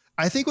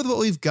 I think with what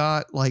we've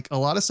got, like a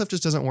lot of stuff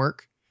just doesn't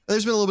work.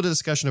 There's been a little bit of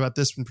discussion about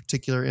this in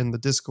particular in the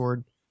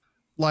Discord.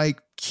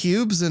 Like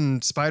cubes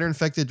and spider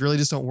infected really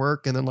just don't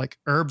work. And then like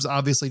herbs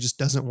obviously just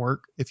doesn't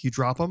work if you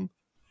drop them.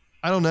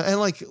 I don't know. And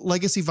like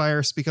legacy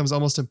virus becomes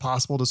almost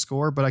impossible to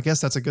score, but I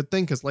guess that's a good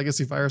thing because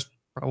legacy virus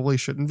probably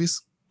shouldn't be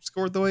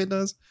scored the way it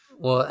does.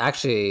 Well,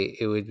 actually,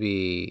 it would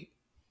be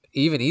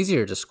even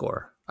easier to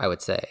score, I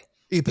would say.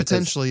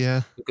 Potentially,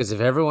 yeah. Because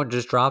if everyone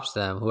just drops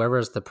them, whoever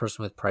is the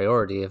person with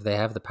priority, if they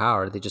have the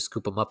power, they just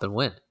scoop them up and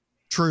win.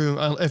 True.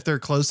 If they're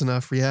close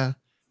enough, yeah.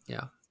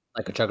 Yeah,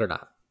 like a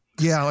juggernaut.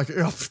 Yeah, like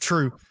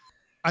true.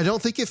 I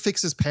don't think it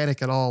fixes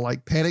panic at all.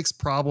 Like panic's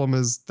problem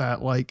is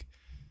that like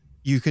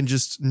you can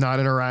just not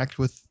interact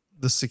with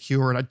the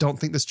secure, and I don't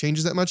think this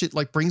changes that much. It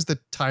like brings the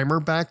timer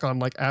back on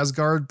like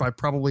Asgard by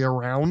probably a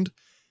round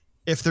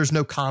if there's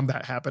no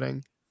combat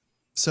happening.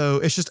 So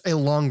it's just a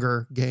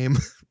longer game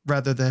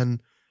rather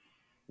than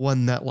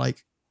one that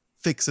like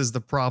fixes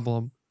the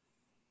problem.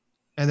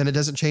 And then it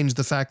doesn't change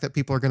the fact that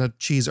people are going to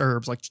cheese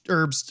herbs. Like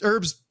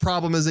herbs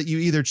problem is that you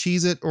either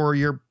cheese it or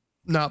you're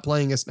not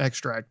playing as an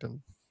extract,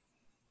 and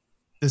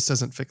this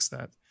doesn't fix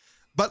that.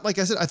 But like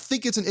I said, I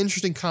think it's an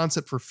interesting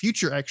concept for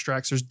future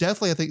extracts. There's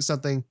definitely, I think,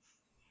 something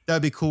that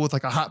would be cool with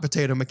like a hot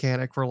potato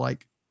mechanic where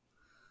like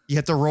you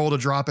have to roll to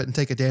drop it and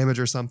take a damage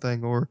or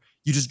something, or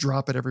you just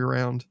drop it every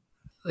round.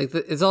 Like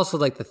it's also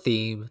like the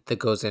theme that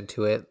goes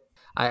into it.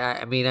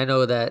 I mean, I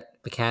know that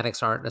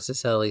mechanics aren't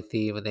necessarily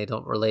theme and they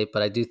don't relate,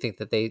 but I do think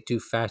that they do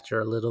factor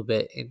a little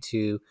bit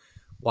into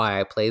why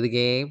I play the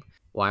game.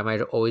 Why am I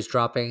always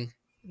dropping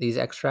these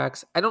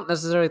extracts? I don't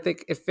necessarily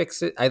think it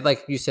fixes it. I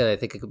like you said, I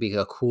think it could be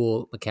a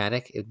cool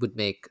mechanic. It would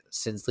make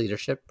Sin's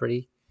leadership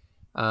pretty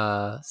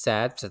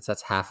sad, since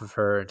that's half of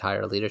her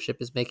entire leadership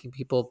is making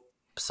people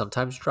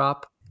sometimes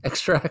drop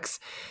extracts.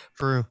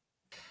 True.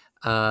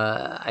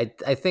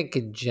 I think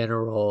in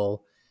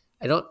general,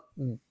 I don't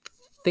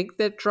think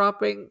that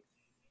dropping.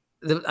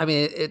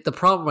 The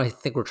problem I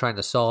think we're trying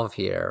to solve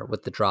here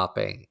with the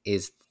dropping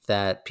is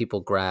that people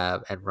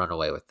grab and run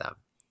away with them.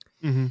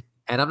 Mm-hmm.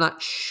 And I'm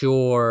not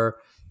sure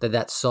that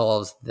that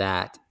solves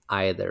that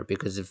either,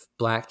 because if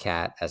Black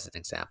Cat, as an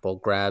example,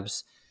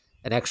 grabs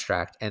an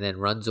extract and then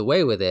runs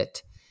away with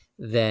it,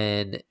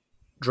 then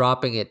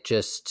dropping it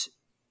just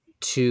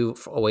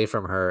away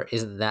from her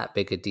isn't that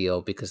big a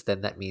deal, because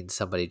then that means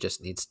somebody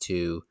just needs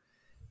to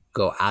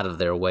go out of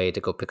their way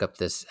to go pick up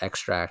this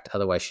extract.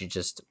 Otherwise, she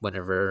just,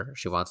 whenever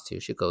she wants to,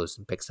 she goes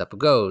and picks up and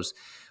goes.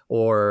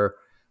 Or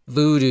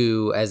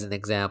Voodoo, as an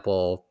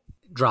example,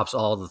 drops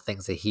all the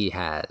things that he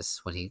has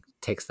when he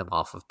takes them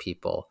off of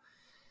people.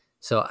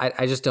 So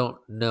I just don't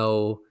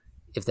know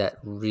if that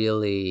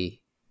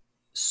really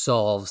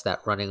solves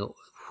that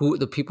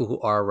the people who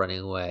are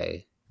running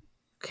away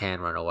can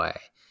run away.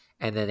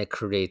 And then it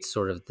creates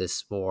sort of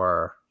this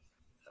more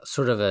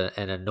sort of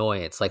an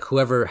annoyance. Like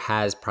whoever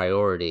has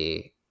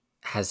priority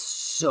has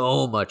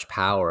so much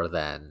power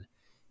then,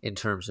 in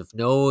terms of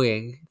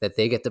knowing that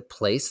they get to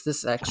place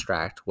this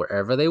extract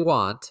wherever they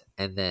want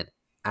and then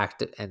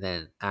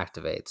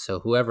activate. So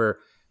whoever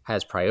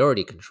has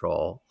priority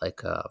control,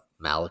 like a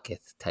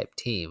Malekith type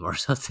team or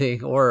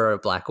something, or a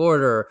Black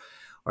Order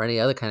or any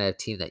other kind of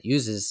team that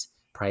uses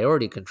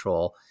priority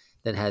control,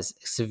 then has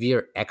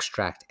severe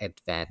extract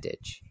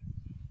advantage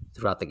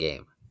throughout the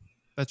game.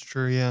 That's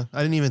true. Yeah.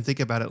 I didn't even think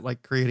about it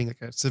like creating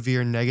like a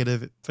severe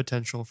negative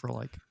potential for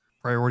like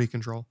priority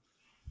control.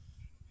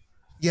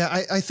 Yeah.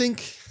 I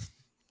think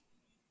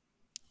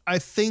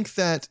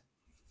that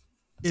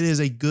it is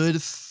a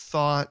good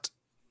thought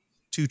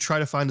to try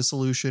to find a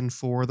solution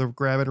for the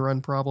grab and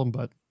run problem.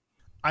 But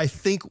I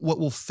think what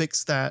will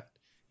fix that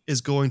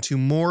is going to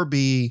more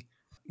be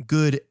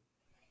good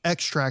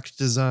extract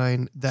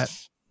design that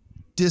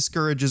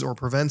discourages or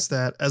prevents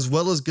that, as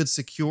well as good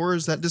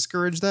secures that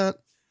discourage that.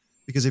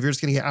 Because if you're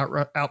just going to get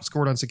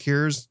outscored on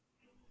secures,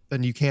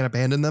 then you can't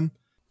abandon them.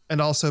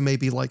 And also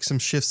maybe like some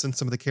shifts in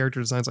some of the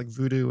character designs, like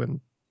Voodoo and,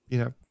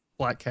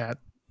 Black Cat,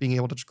 being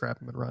able to just grab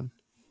them and run.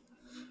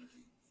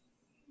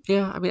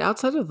 Yeah, I mean,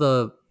 outside of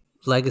the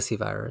legacy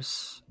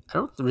virus, I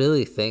don't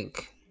really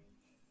think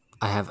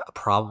I have a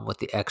problem with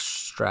the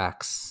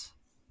extracts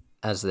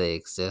as they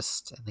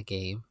exist in the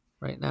game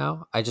right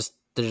now.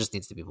 There just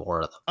needs to be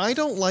more of them. I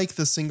don't like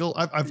the single.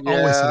 I've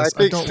always said this.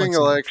 I think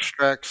single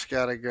extracts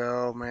gotta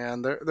go,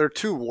 man. They're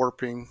too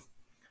warping.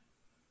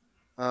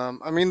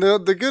 I mean,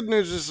 the good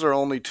news is they're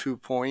only 2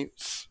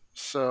 points,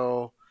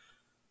 so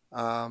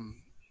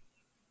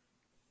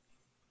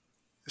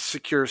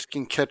secures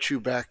can catch you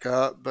back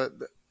up. But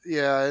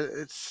yeah,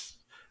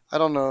 I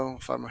don't know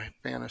if I'm a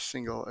fan of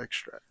single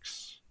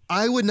extracts.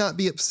 I would not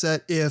be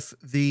upset if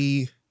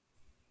the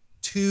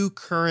 2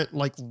 current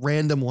like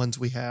random ones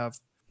we have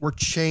were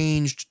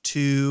changed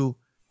to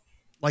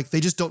like they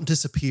just don't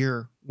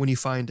disappear when you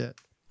find it.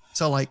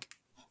 So like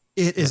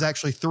it is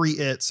actually 3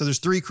 it. So there's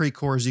 3 Creek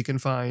cores you can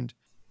find.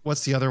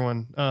 What's the other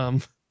one?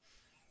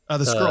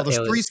 The scroll. There's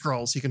 3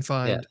 scrolls you can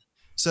find. Yeah.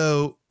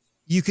 So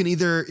you can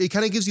it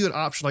kind of gives you an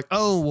option like,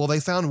 oh, well, they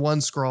found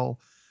 1 scroll.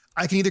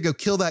 I can either go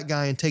kill that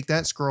guy and take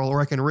that scroll,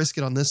 or I can risk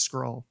it on this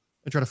scroll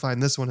and try to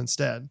find this one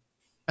instead.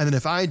 And then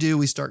if I do,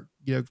 we start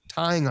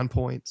tying on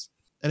points.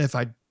 And if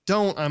I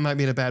don't, I might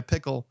be in a bad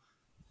pickle.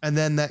 And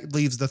then that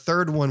leaves the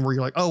third one where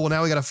you're like, oh, well,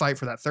 now we got to fight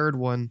for that third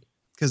one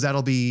because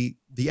that'll be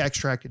the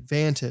extract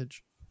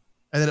advantage.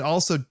 And then it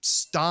also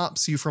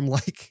stops you from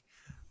like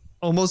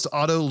almost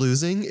auto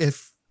losing.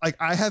 If like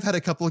I have had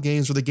a couple of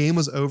games where the game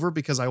was over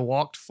because I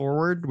walked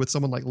forward with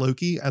someone like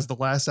Loki as the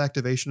last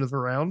activation of the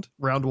round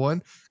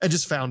 1, and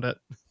just found it.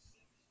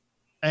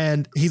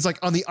 And he's like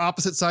on the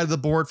opposite side of the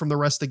board from the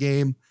rest of the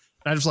game.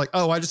 And I just like,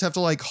 oh, I just have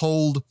to like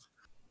hold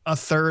a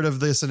third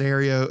of the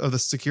scenario of the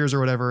secures or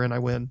whatever, and I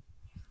win.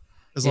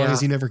 As long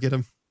as you never get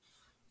him.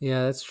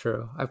 Yeah, that's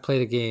true. I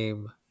played a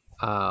game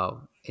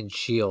in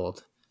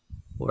Shield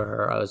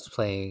where I was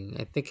playing,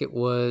 I think it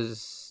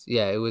was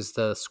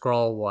the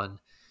Skrull one,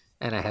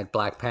 and I had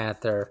Black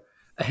Panther.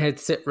 I had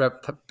sit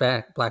rep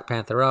back Black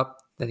Panther up,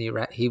 then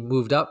he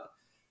moved up.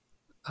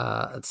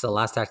 It's the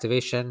last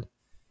activation.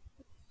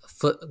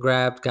 Foot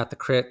grabbed, got the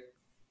crit,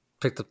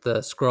 picked up the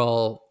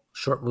Skrull,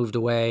 short moved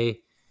away,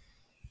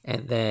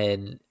 and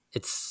then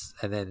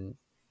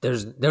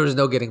there was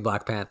no getting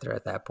Black Panther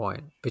at that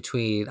point.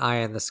 Between Eye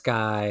in the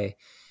Sky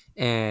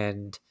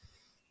and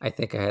I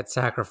think I had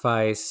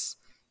Sacrifice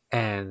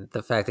and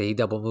the fact that he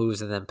double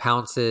moves and then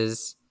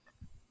pounces,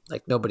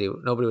 like nobody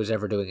was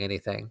ever doing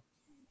anything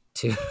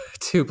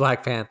to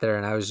Black Panther,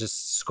 and I was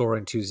just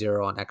scoring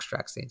 2-0 on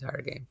extracts the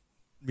entire game.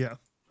 Yeah.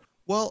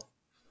 Well,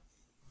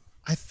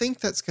 I think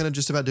that's going to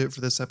just about do it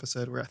for this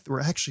episode. We're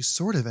actually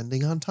sort of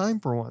ending on time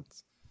for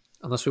once.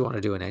 Unless we want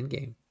to do an end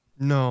game.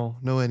 No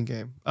end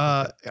game.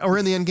 We're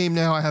in the end game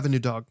now. I have a new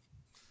dog.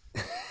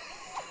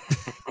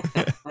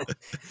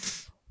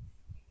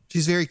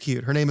 She's very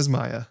cute. Her name is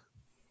Maya.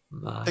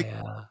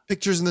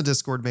 Pictures in the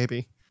Discord,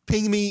 maybe.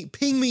 Ping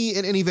me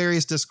in any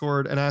various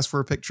Discord and ask for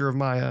a picture of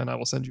Maya, and I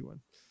will send you one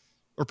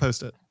or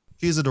post it.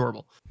 She's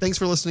adorable. Thanks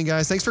for listening,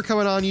 guys. Thanks for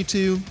coming on, you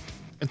two,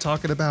 and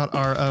talking about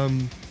our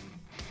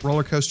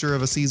roller coaster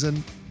of a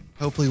season.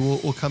 Hopefully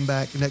we'll come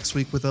back next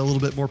week with a little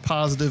bit more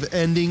positive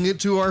ending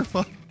to our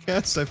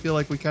podcast. I feel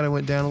like we kind of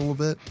went down a little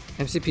bit.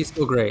 MCP's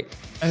still great.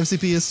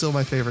 MCP is still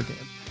my favorite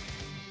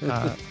game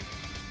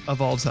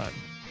of all time.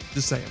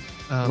 Just saying.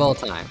 Of all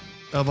time.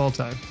 Of all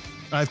time.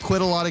 I've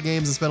quit a lot of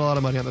games and spent a lot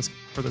of money on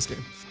for this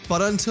game.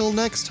 But until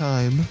next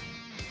time,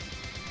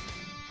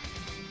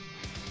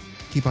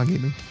 keep on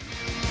gaming.